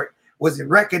New York wasn't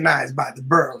recognized by the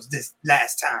boroughs this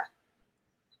last time.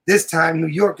 This time, New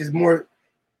York is more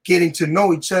getting to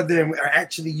know each other and are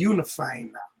actually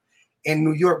unifying now. And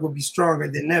New York will be stronger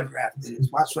than ever after this.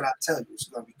 Watch what I tell you. It's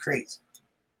going to be crazy.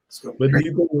 But do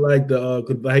you think like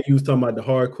like you was talking about the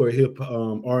hardcore hip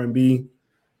R&B?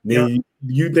 Do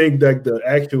you think that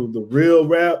the real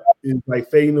rap is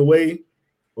like fading away,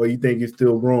 or you think it's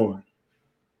still growing?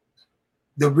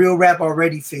 The real rap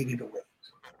already faded away.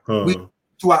 We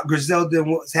throughout Griselda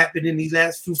and what's happened in these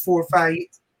last 4 or 5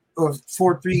 years, or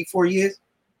 4 years,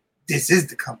 this is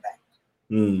the comeback.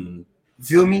 You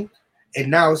feel me? And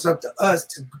now it's up to us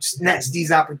to snatch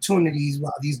these opportunities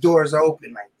while these doors are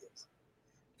open like this.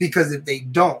 Because if they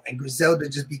don't, and Griselda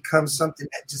just becomes something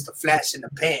that's just a flash in the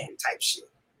pan type shit,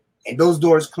 and those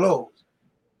doors close,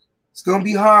 it's gonna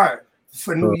be hard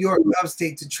for New York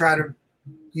upstate to try to,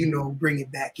 bring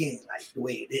it back in like the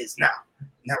way it is now.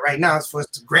 Now, right now, it's for us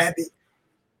to grab it,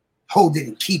 hold it,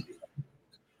 and keep it.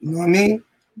 You know what I mean?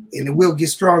 And it will get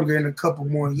stronger in a couple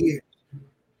more years.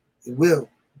 It will.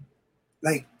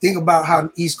 Like, think about how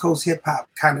East Coast hip hop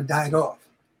kind of died off.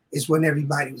 It's when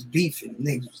everybody was beefing,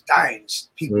 niggas was dying,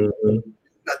 people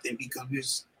nothing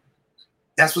because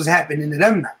that's what's happening to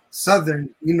them now. Southern,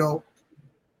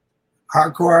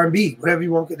 hardcore R&B, whatever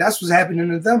you want. That's what's happening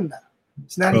to them now.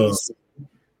 It's not even.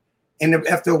 And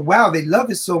after a while, they love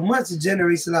it so much, it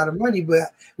generates a lot of money.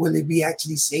 But will it be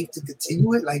actually safe to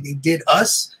continue it like they did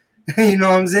us? You know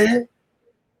what I'm saying?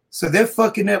 So they're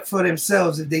fucking up for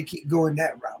themselves if they keep going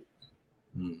that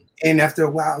route. And after a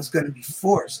while, it's going to be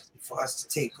forced for us to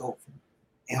take over.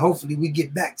 And hopefully we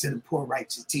get back to the poor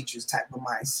righteous teachers type of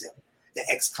mindset, the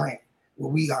X-Clan, where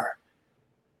we are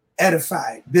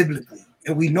edified biblically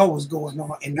and we know what's going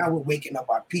on. And now we're waking up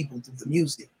our people through the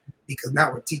music because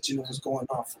now we're teaching them what's going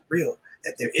on for real,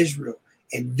 that they're Israel.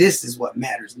 And this is what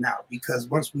matters now, because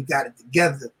once we got it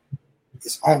together,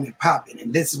 it's only popping.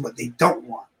 And this is what they don't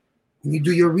want. When you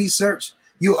do your research,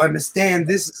 you understand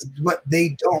this is what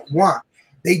they don't want.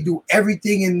 They do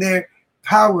everything in their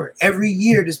power every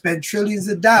year to spend trillions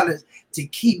of dollars to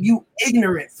keep you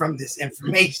ignorant from this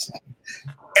information.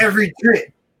 Every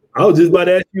trip. I was just about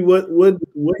to ask you what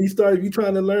you started. You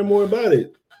trying to learn more about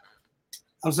it?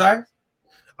 I'm sorry?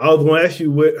 I was going to ask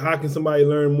you, how can somebody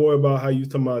learn more about how you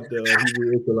talking about the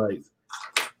Hebrew Israelites?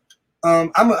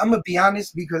 I'm gonna be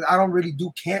honest because I don't really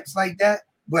do camps like that,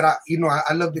 but I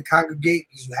love to congregate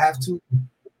because you have to.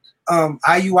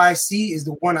 IUIC is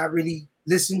the one I really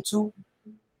listen to,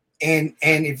 and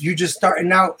if you're just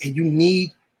starting out and you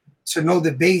need to know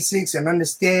the basics and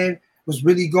understand what's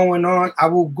really going on, I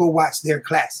will go watch their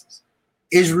classes.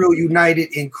 Israel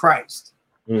United in Christ.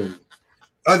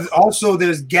 Also,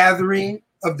 there's Gathering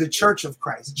of the Church of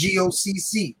Christ,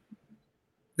 GOCC.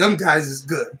 Them guys is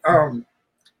good.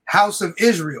 House of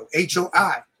Israel,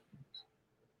 HOI.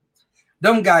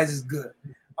 Them guys is good.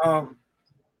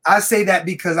 I say that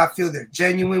because I feel they're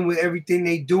genuine with everything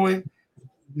they doing.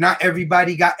 Not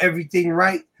everybody got everything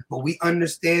right, but we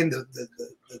understand the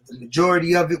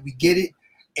majority of it. We get it.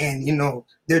 And,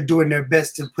 they're doing their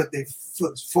best to put their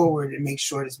foot forward and make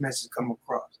sure this message come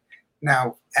across.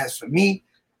 Now, as for me,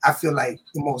 I feel like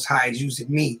the Most High is using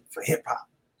me for hip hop.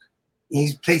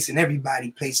 He's placing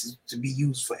everybody places to be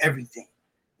used for everything.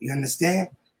 You understand?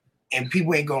 And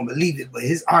people ain't gonna believe it, but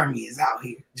his army is out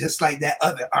here, just like that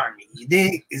other army. You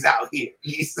dig? Is out here.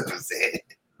 You see what I'm saying?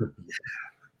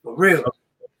 For real.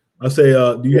 I say,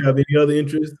 do you have any other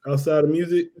interests outside of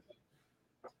music?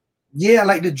 Yeah, I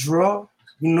like to draw.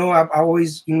 I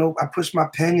always, I push my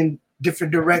pen in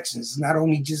different directions. Not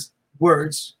only just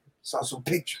words, it's also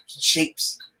pictures,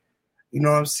 shapes. You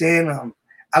know what I'm saying?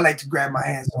 I like to grab my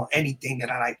hands on anything that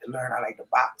I like to learn. I like to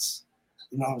box.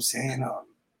 You know what I'm saying?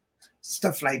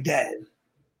 Stuff like that.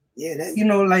 Yeah,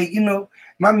 that,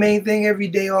 my main thing every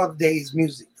day, all day is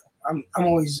music. I'm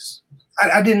always just,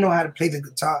 I didn't know how to play the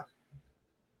guitar.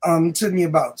 It took me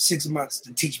about 6 months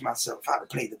to teach myself how to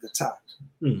play the guitar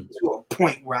to a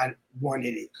point where I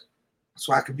wanted it,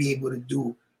 so I could be able to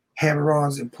do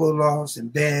hammer-ons and pull-offs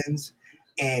and bends,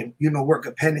 and work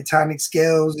a pentatonic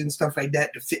scales and stuff like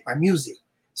that to fit my music,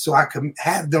 so I could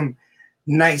have them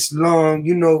nice, long,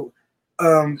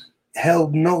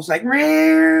 held notes like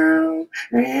that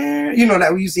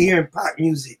we used to hear in pop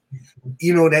music.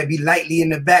 That be lightly in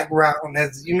the background.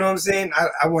 As you know what I'm saying.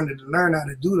 I wanted to learn how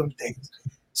to do them things.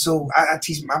 So I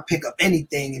pick up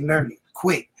anything and learn it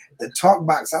quick. The talk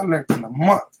box I learned in 1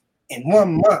 month.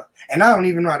 And I don't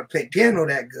even know how to play piano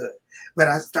that good. But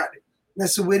I started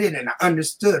messing with it and I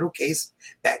understood, okay, it's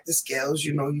back to scales,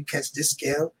 you catch this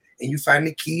scale and you find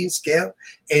the key and scale.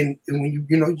 And when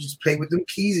you just play with them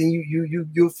keys and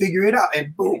you'll figure it out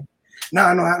and boom. Now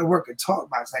I know how to work a talk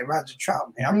box like Roger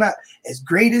Troutman. I'm not as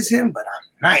great as him, but I'm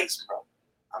nice, bro.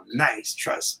 I'm nice,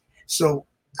 trust me. So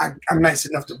I'm nice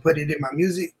enough to put it in my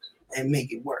music and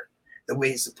make it work the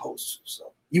way it's supposed to.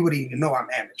 So you wouldn't even know I'm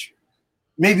amateur.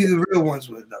 Maybe the real ones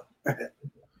would though.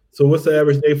 So what's the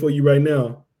average day for you right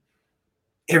now?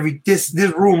 This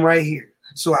room right here.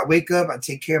 So I wake up, I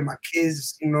take care of my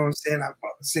kids. You know what I'm saying? I'm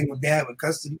a single dad with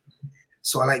custody.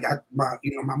 So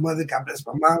my mother, God bless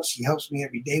my mom. She helps me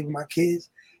every day with my kids.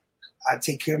 I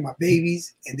take care of my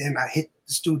babies, and then I hit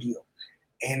the studio.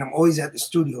 And I'm always at the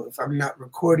studio. If I'm not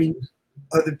recording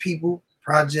other people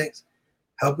projects,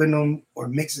 helping them or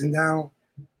mixing down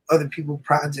other people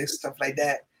projects, stuff like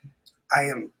that, I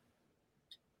am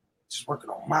just working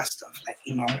on my stuff. Like,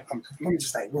 I'm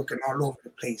just like working all over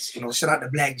the place. Shout out to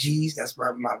Black G's. That's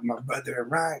my brother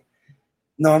and Ryan.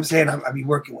 You know what I'm saying? I be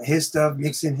working with his stuff,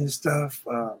 mixing his stuff.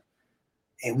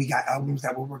 And we got albums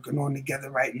that we're working on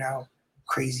together right now.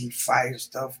 Crazy fire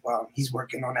stuff. He's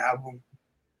working on an album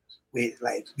with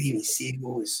like Beanie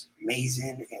Siegel. Is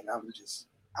amazing. And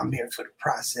I'm there for the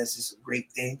process. It's a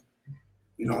great thing.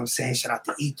 You know what I'm saying? Shout out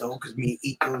to Ito, because me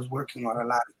and Ito is working on a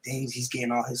lot of things. He's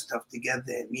getting all his stuff together,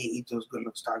 and me and Ito is going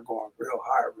to start going real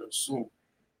hard real soon. You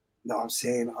know what I'm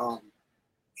saying?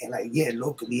 And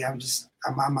locally, I'm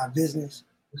on my business,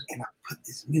 and I put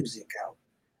this music out.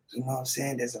 You know what I'm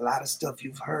saying? There's a lot of stuff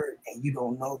you've heard, and you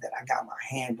don't know that I got my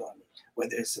hand on it.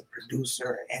 Whether it's a producer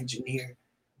or engineer,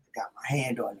 I got my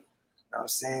hand on it. You know what I'm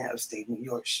saying? Upstate New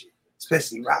York shit,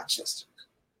 especially Rochester.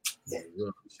 Yeah.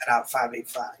 Shout out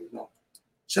 585,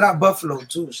 Shout out Buffalo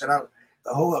too. Shout out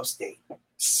the whole upstate,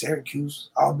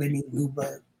 Syracuse, Albany,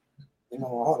 Newburgh,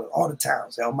 all the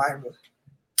towns, Elmira,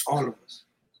 all of us.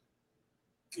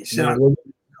 Yeah, shout out.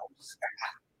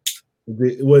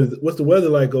 What's the weather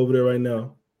like over there right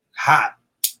now? Hot.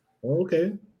 Oh,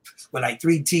 okay. With like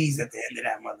 3 T's at the end of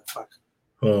that motherfucker.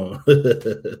 Oh.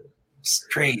 It's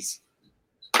crazy.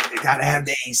 They gotta have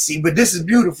the AC, but this is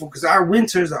beautiful because our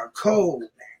winters are cold.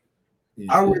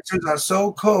 Our winters are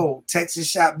so cold. Texas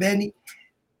shot Benny,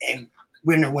 and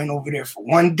Winter went over there for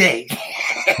 1 day.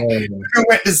 Winter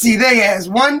went to see their ass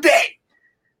 1 day.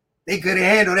 They couldn't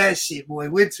handle that shit,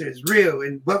 boy. Winter is real,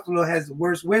 and Buffalo has the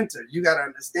worst winters. You gotta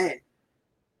understand.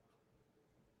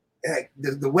 Like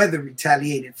the weather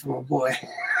retaliated for my boy.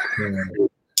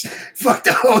 Yeah. Fuck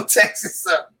the whole Texas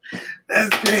up.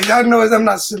 That's crazy. I know I'm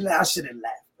not. I shouldn't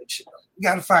laugh, but you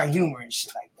gotta find humor and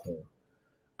shit like that.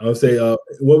 I would say,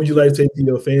 what would you like to say to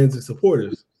your fans and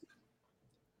supporters?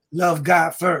 Love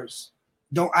God first.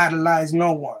 Don't idolize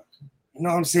no one. You know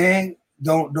what I'm saying?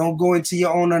 Don't go into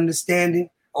your own understanding.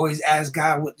 Always ask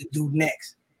God what to do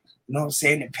next. You know what I'm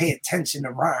saying? And pay attention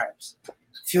to rhymes.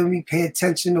 Feel me? Pay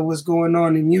attention to what's going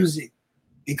on in music,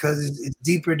 because it's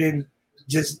deeper than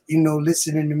just,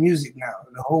 listening to music now.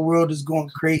 The whole world is going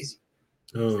crazy.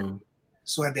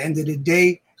 So at the end of the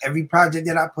day, every project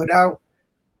that I put out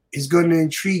is going to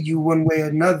intrigue you one way or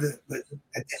another. But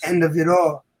at the end of it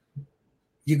all,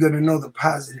 you're going to know the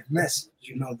positive message.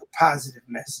 The positive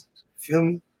message. Feel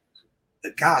me?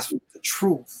 The gospel, the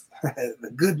truth,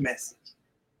 the good message.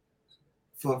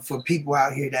 For people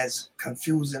out here that's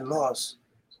confused and lost,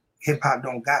 hip-hop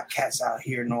don't got cats out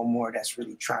here no more that's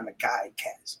really trying to guide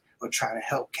cats or trying to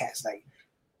help cats. Like,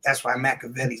 that's why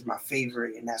Machiavelli's my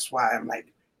favorite, and that's why I'm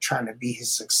like trying to be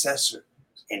his successor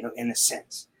in a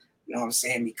sense. You know what I'm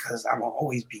saying? Because I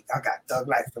got Thug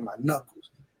Life in my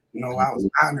knuckles. I was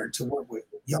honored to work with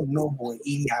Young Noboy,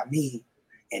 Edie Amin,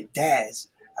 and Daz.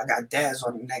 I got Daz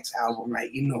on the next album.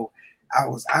 Like, I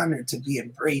was honored to be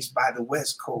embraced by the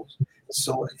West Coast.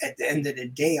 So at the end of the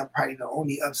day, I'm probably the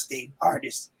only upstate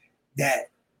artist that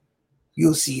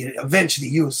you'll see. Eventually,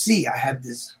 you'll see I have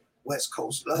this West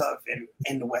Coast love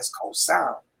and the West Coast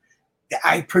sound that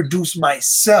I produce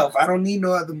myself. I don't need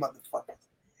no other motherfucker.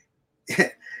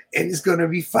 And it's going to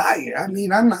be fire. I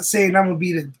mean, I'm not saying I'm going to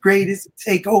be the greatest to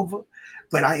take over,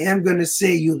 but I am going to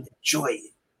say you'll enjoy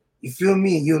it. You feel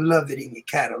me? And you'll love it in your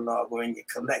catalog or in your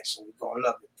collection. You're going to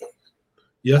love it there.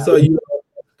 Yeah, I saw you.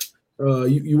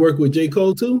 You work with J.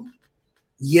 Cole too?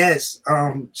 Yes.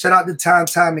 Shout out to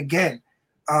Time Again.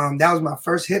 That was my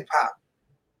first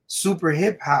super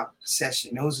hip hop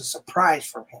session. It was a surprise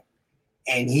from him.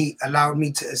 And he allowed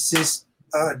me to assist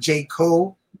J.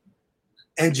 Cole,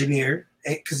 engineer,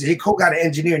 because J. Cole got an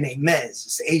engineer named Mez.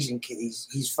 It's an Asian kid.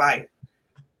 He's fired.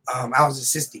 I was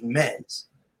assisting Mez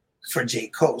for J.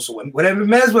 Cole. So whatever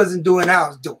Mez wasn't doing, I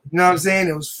was doing. You know what I'm saying?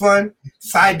 It was fun.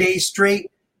 5 days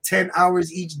straight, 10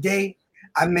 hours each day.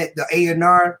 I met the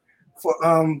A&R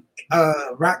for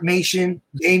Rock Nation,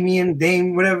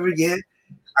 Dame, whatever. Yeah,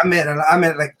 I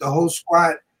met like the whole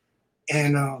squad,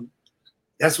 and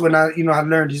that's when I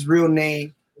learned his real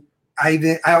name.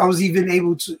 I was even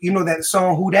able to, that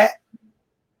song Who Dat?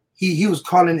 He was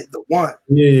calling it The One.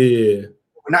 Yeah.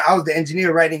 When I was the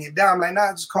engineer writing it down, I'm like,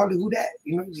 nah, just call it Who Dat.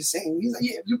 Just saying. He's like,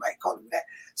 yeah, you might call it that.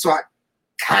 So I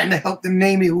kind of helped him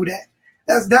name it Who Dat.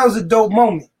 That was a dope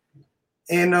moment.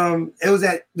 And it was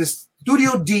at the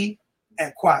Studio D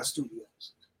at Quad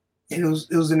Studios. And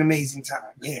it was an amazing time.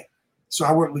 Yeah. So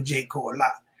I worked with J. Cole a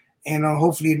lot. And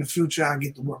hopefully in the future I'll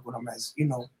get to work with him as,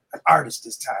 an artist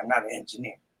this time, not an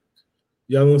engineer.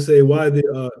 Y'all want to say why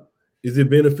is it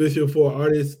beneficial for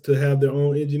artists to have their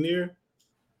own engineer?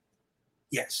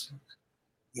 Yes.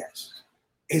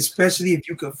 Especially if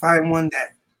you could find one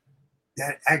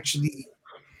that actually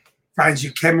finds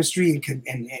your chemistry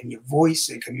and your voice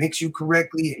and can mix you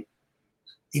correctly, and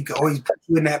he can always put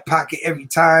you in that pocket every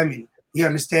time, and he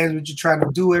understands what you're trying to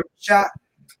do every shot.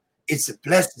 It's a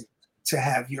blessing to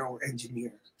have your own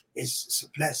engineer. It's a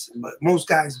blessing, but most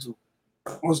guys do.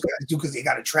 Most guys do because they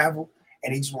got to travel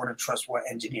and they just want to trust one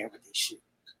engineer with this shit.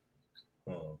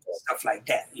 Stuff like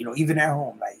that, even at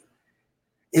home. Like,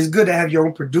 it's good to have your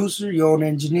own producer, your own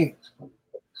engineer,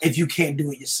 if you can't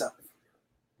do it yourself.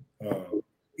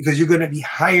 Because you're going to be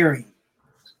hiring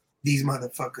these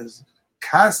motherfuckers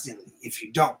constantly if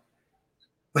you don't.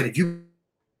 But if you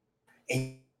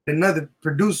and another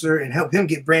producer and help him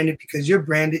get branded because you're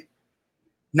branded,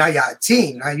 now y'all a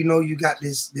team. Now you got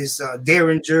this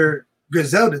Derringer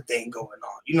Griselda thing going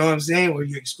on. You know what I'm saying? Where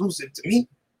you're exclusive to me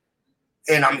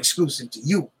and I'm exclusive to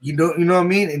you. You know what I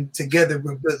mean? And together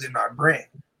we're building our brand.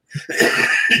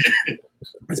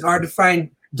 It's hard to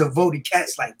find devoted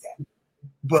cats like that.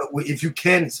 But if you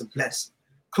can, it's a blessing,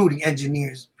 including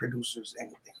engineers, producers,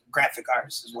 anything, graphic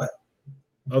artists as well.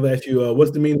 I'll ask you,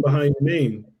 what's the meaning behind your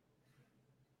name?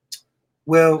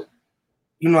 Well,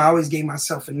 I always gave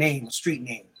myself a name, a street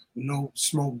name.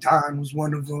 Smoke Don was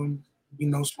one of them.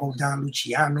 Smoke Don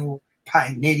Luciano,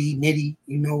 Pie Nitty.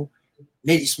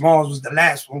 Nitty Smalls was the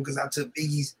last one because I took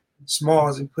Biggie's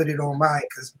Smalls and put it on mine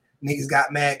because niggas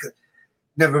got mad.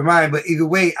 Never mind. But either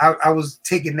way, I was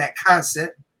taking that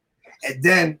concept. And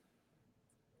then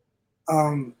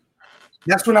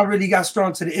that's when I really got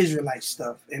strong to the Israelite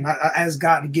stuff. And I asked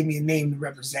God to give me a name to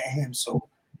represent him. So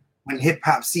when hip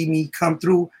hop see me come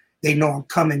through, they know I'm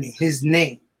coming in his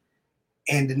name.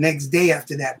 And the next day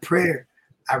after that prayer,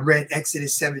 I read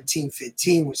Exodus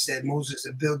 17:15, which said Moses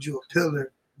had built you a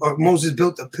pillar, or Moses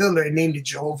built a pillar and named it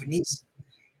Jehovah Nissi.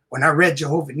 When I read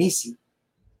Jehovah Nissi,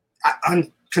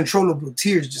 uncontrollable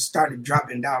tears just started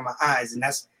dropping down my eyes. And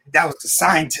that was the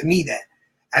sign to me that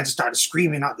I just started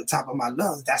screaming out the top of my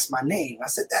lungs, that's my name. I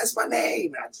said, that's my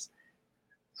name. And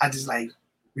I just like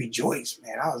rejoiced,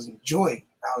 man. I was in joy.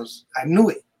 I knew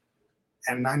it.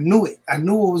 And I knew it. I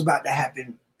knew what was about to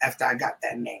happen after I got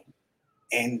that name.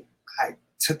 And I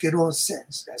took it on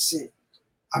since. That's it.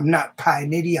 I'm not Pi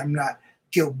Nitty. I'm not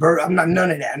Gilbert. I'm not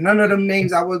none of that. None of them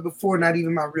names I was before, not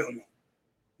even my real name.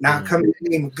 Now I come in the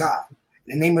name of God,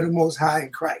 in the name of the Most High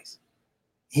in Christ.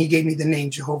 He gave me the name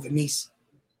Jehovah Nissi,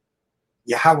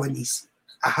 Yahweh Nissi,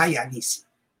 Ahaya Nissi,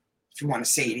 if you want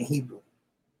to say it in Hebrew.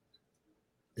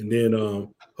 And then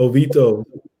Jovito.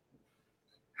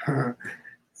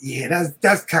 Yeah,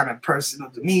 that's kind of personal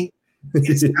to me.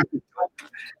 It's kind of dope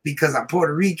because I'm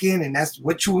Puerto Rican, and that's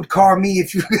what you would call me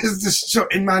if you was to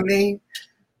shorten my name,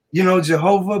 you know,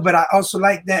 Jehovah. But I also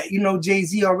like that, you know,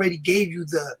 Jay-Z already gave you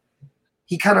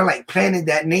he kind of like planted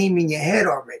that name in your head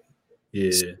already.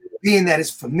 Yeah. So being that it's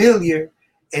familiar,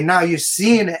 and now you're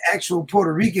seeing an actual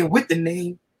Puerto Rican with the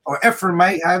name, or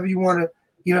Ephraimite, however you want to,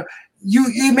 you know,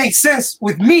 it makes sense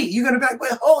with me. You're gonna be like,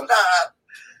 wait, hold up.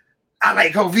 I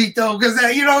like Jovito because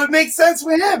you know it makes sense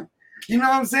with him. You know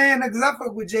what I'm saying? Because I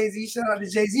fuck with Jay-Z. Shout out to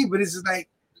Jay-Z, but it's just like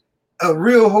a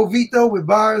real Jovito with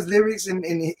bars, lyrics, and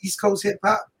East Coast hip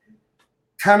hop.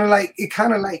 Kind of like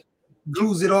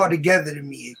glues it all together to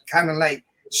me. It kind of like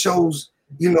shows,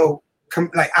 you know,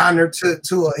 like honor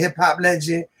to a hip hop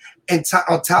legend. And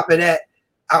on top of that,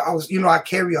 I was, you know, I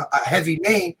carry a heavy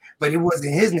name, but it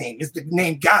wasn't his name. It's the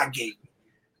name God gave me.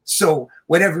 So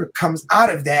whatever comes out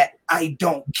of that, I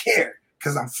don't care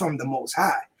because I'm from the Most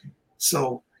High.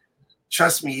 So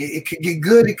trust me, it could get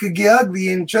good, it could get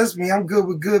ugly, and trust me, I'm good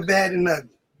with good, bad, and ugly.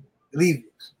 Believe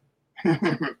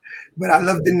it. But I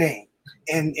love the name,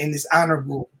 and it's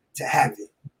honorable to have it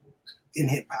in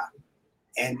hip hop.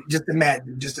 And just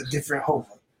imagine, just a different Hova.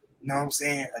 You know what I'm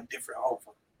saying? A different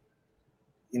Hova.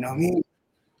 You know what I mean?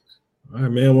 All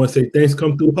right, man. I want to say thanks.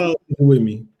 Come through politics with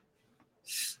me.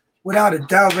 Without a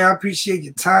doubt, man. I appreciate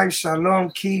your time.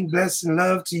 Shalom, King. Blessing,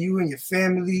 love to you and your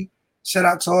family. Shout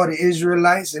out to all the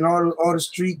Israelites and all the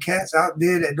street cats out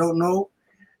there that don't know.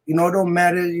 You know, it don't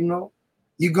matter. You know,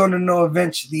 you're gonna know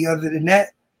eventually. Other than that,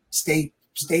 stay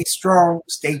strong,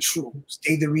 stay true,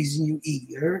 stay the reason you eat.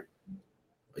 You heard?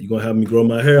 You're gonna have me grow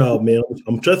my hair out, man.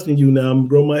 I'm trusting you now. I'm gonna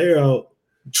grow my hair out.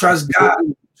 Trust God.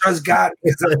 Trust God.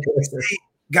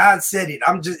 God said it.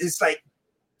 It's like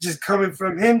just coming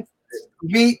from him,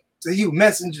 me to you,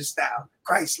 messenger style,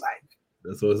 Christ-like.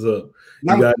 That's what's up.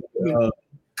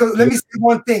 Let me say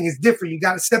one thing. It's different. You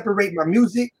got to separate my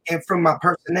music and from my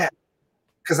personality.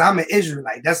 Because I'm an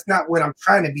Israelite. That's not what I'm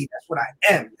trying to be. That's what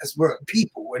I am. We're a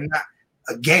people. We're not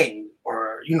a gang.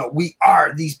 Or, you know, we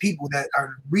are these people that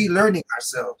are relearning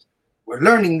ourselves. We're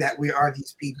learning that we are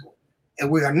these people. And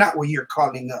we are not what you're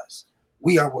calling us.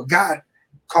 We are what God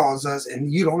calls us,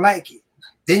 and you don't like it.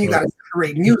 Then you got to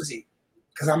separate music.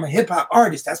 Because I'm a hip-hop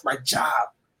artist. That's my job.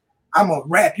 I'm going to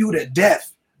rap you to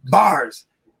death. Bars.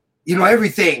 You know,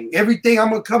 everything I'm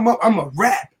going to come up, I'm going to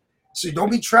rap. So don't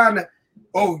be trying to,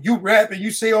 you rap and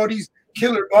you say all these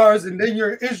killer bars and then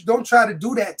don't try to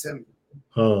do that to me.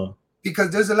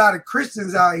 Because there's a lot of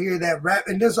Christians out here that rap,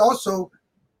 and there's also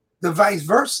the vice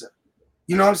versa.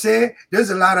 You know what I'm saying? There's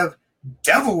a lot of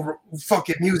devil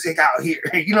fucking music out here.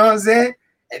 You know what I'm saying?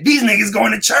 And these niggas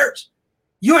going to church.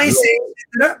 You ain't saying shit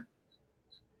to them.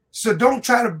 So don't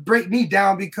try to break me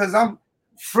down because I'm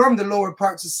from the lower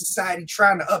parts of society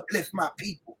trying to uplift my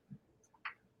people.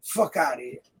 Fuck out of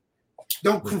here.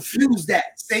 Don't confuse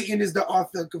that. Satan is the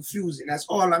author of confusion. That's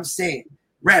all I'm saying.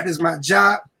 Rap is my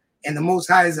job, and the Most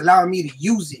High is allowing me to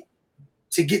use it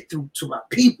to get through to my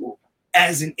people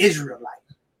as an Israelite.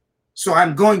 So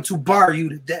I'm going to bar you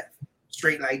to death.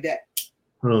 Straight like that.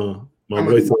 I'm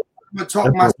going to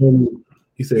talk my...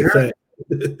 He said, "Fact."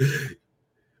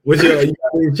 What's your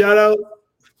shout out?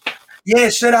 Yeah,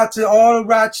 shout out to all of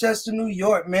Rochester, New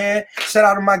York, man. Shout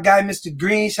out to my guy, Mr.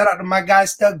 Green. Shout out to my guy,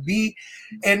 Stuck B.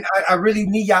 And I really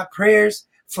need y'all prayers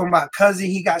for my cousin.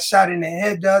 He got shot in the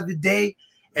head the other day.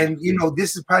 And, you know,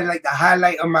 this is probably like the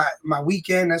highlight of my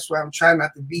weekend. That's why I'm trying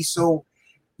not to be so,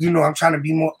 you know, I'm trying to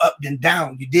be more up than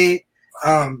down. You did.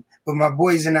 But my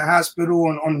boy's in the hospital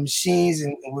on the machines,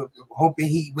 and we're hoping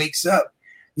he wakes up.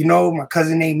 You know, my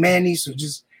cousin named Manny. So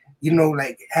just, you know,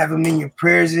 like have him in your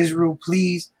prayers, Israel,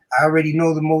 please. I already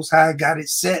know the Most High got it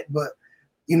set, but,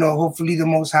 you know, hopefully the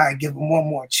Most High give him one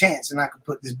more chance and I can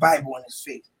put this Bible in his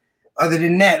face. Other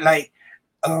than that, like,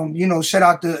 Shout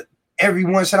out to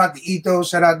everyone. Shout out to Ethos.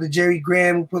 Shout out to Jerry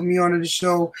Graham who put me on the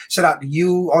show. Shout out to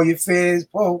you, all your fans,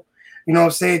 Poe. You know what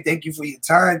I'm saying? Thank you for your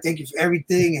time. Thank you for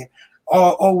everything. And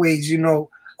always,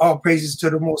 all praises to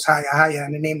the Most High,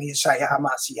 in the name of Yeshaya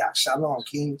HaMashiach. Shalom,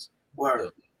 Kings.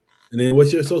 Word. And then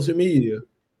what's your social media?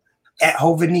 At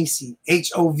Hovanisi,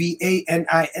 HOVANISSI.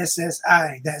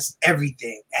 That's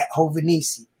everything. At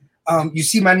Hovanisi. You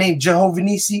see my name, Jehovah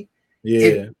Nisi? Yeah.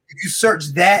 If you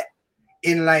search that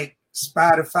in like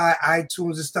Spotify,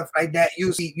 iTunes, and stuff like that,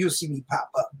 you'll see me pop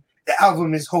up. The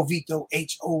album is Hovito,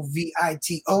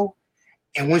 HOVITO.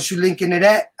 And once you link into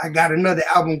that, I got another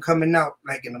album coming out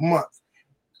like in a month.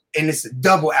 And it's a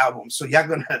double album. So y'all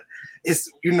it's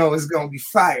gonna be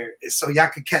fire. So y'all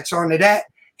can catch on to that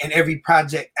and every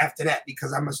project after that,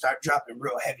 because I'm gonna start dropping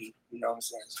real heavy. You know what I'm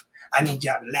saying? So I need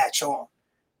y'all to latch on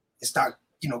and start,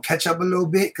 catch up a little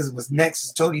bit, because what's next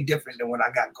is totally different than what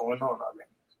I got going on already.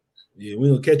 Yeah, we're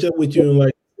gonna catch up with you in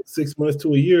like 6 months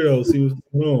to a year though, see what's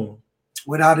going on.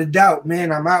 Without a doubt,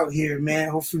 man. I'm out here, man.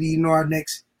 Hopefully, our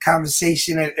next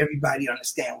conversation and everybody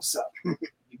understand what's up. You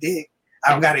dig? I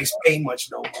don't gotta explain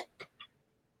much no more.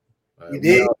 You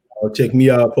dig? Check me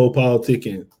out, Poe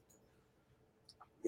Politicking.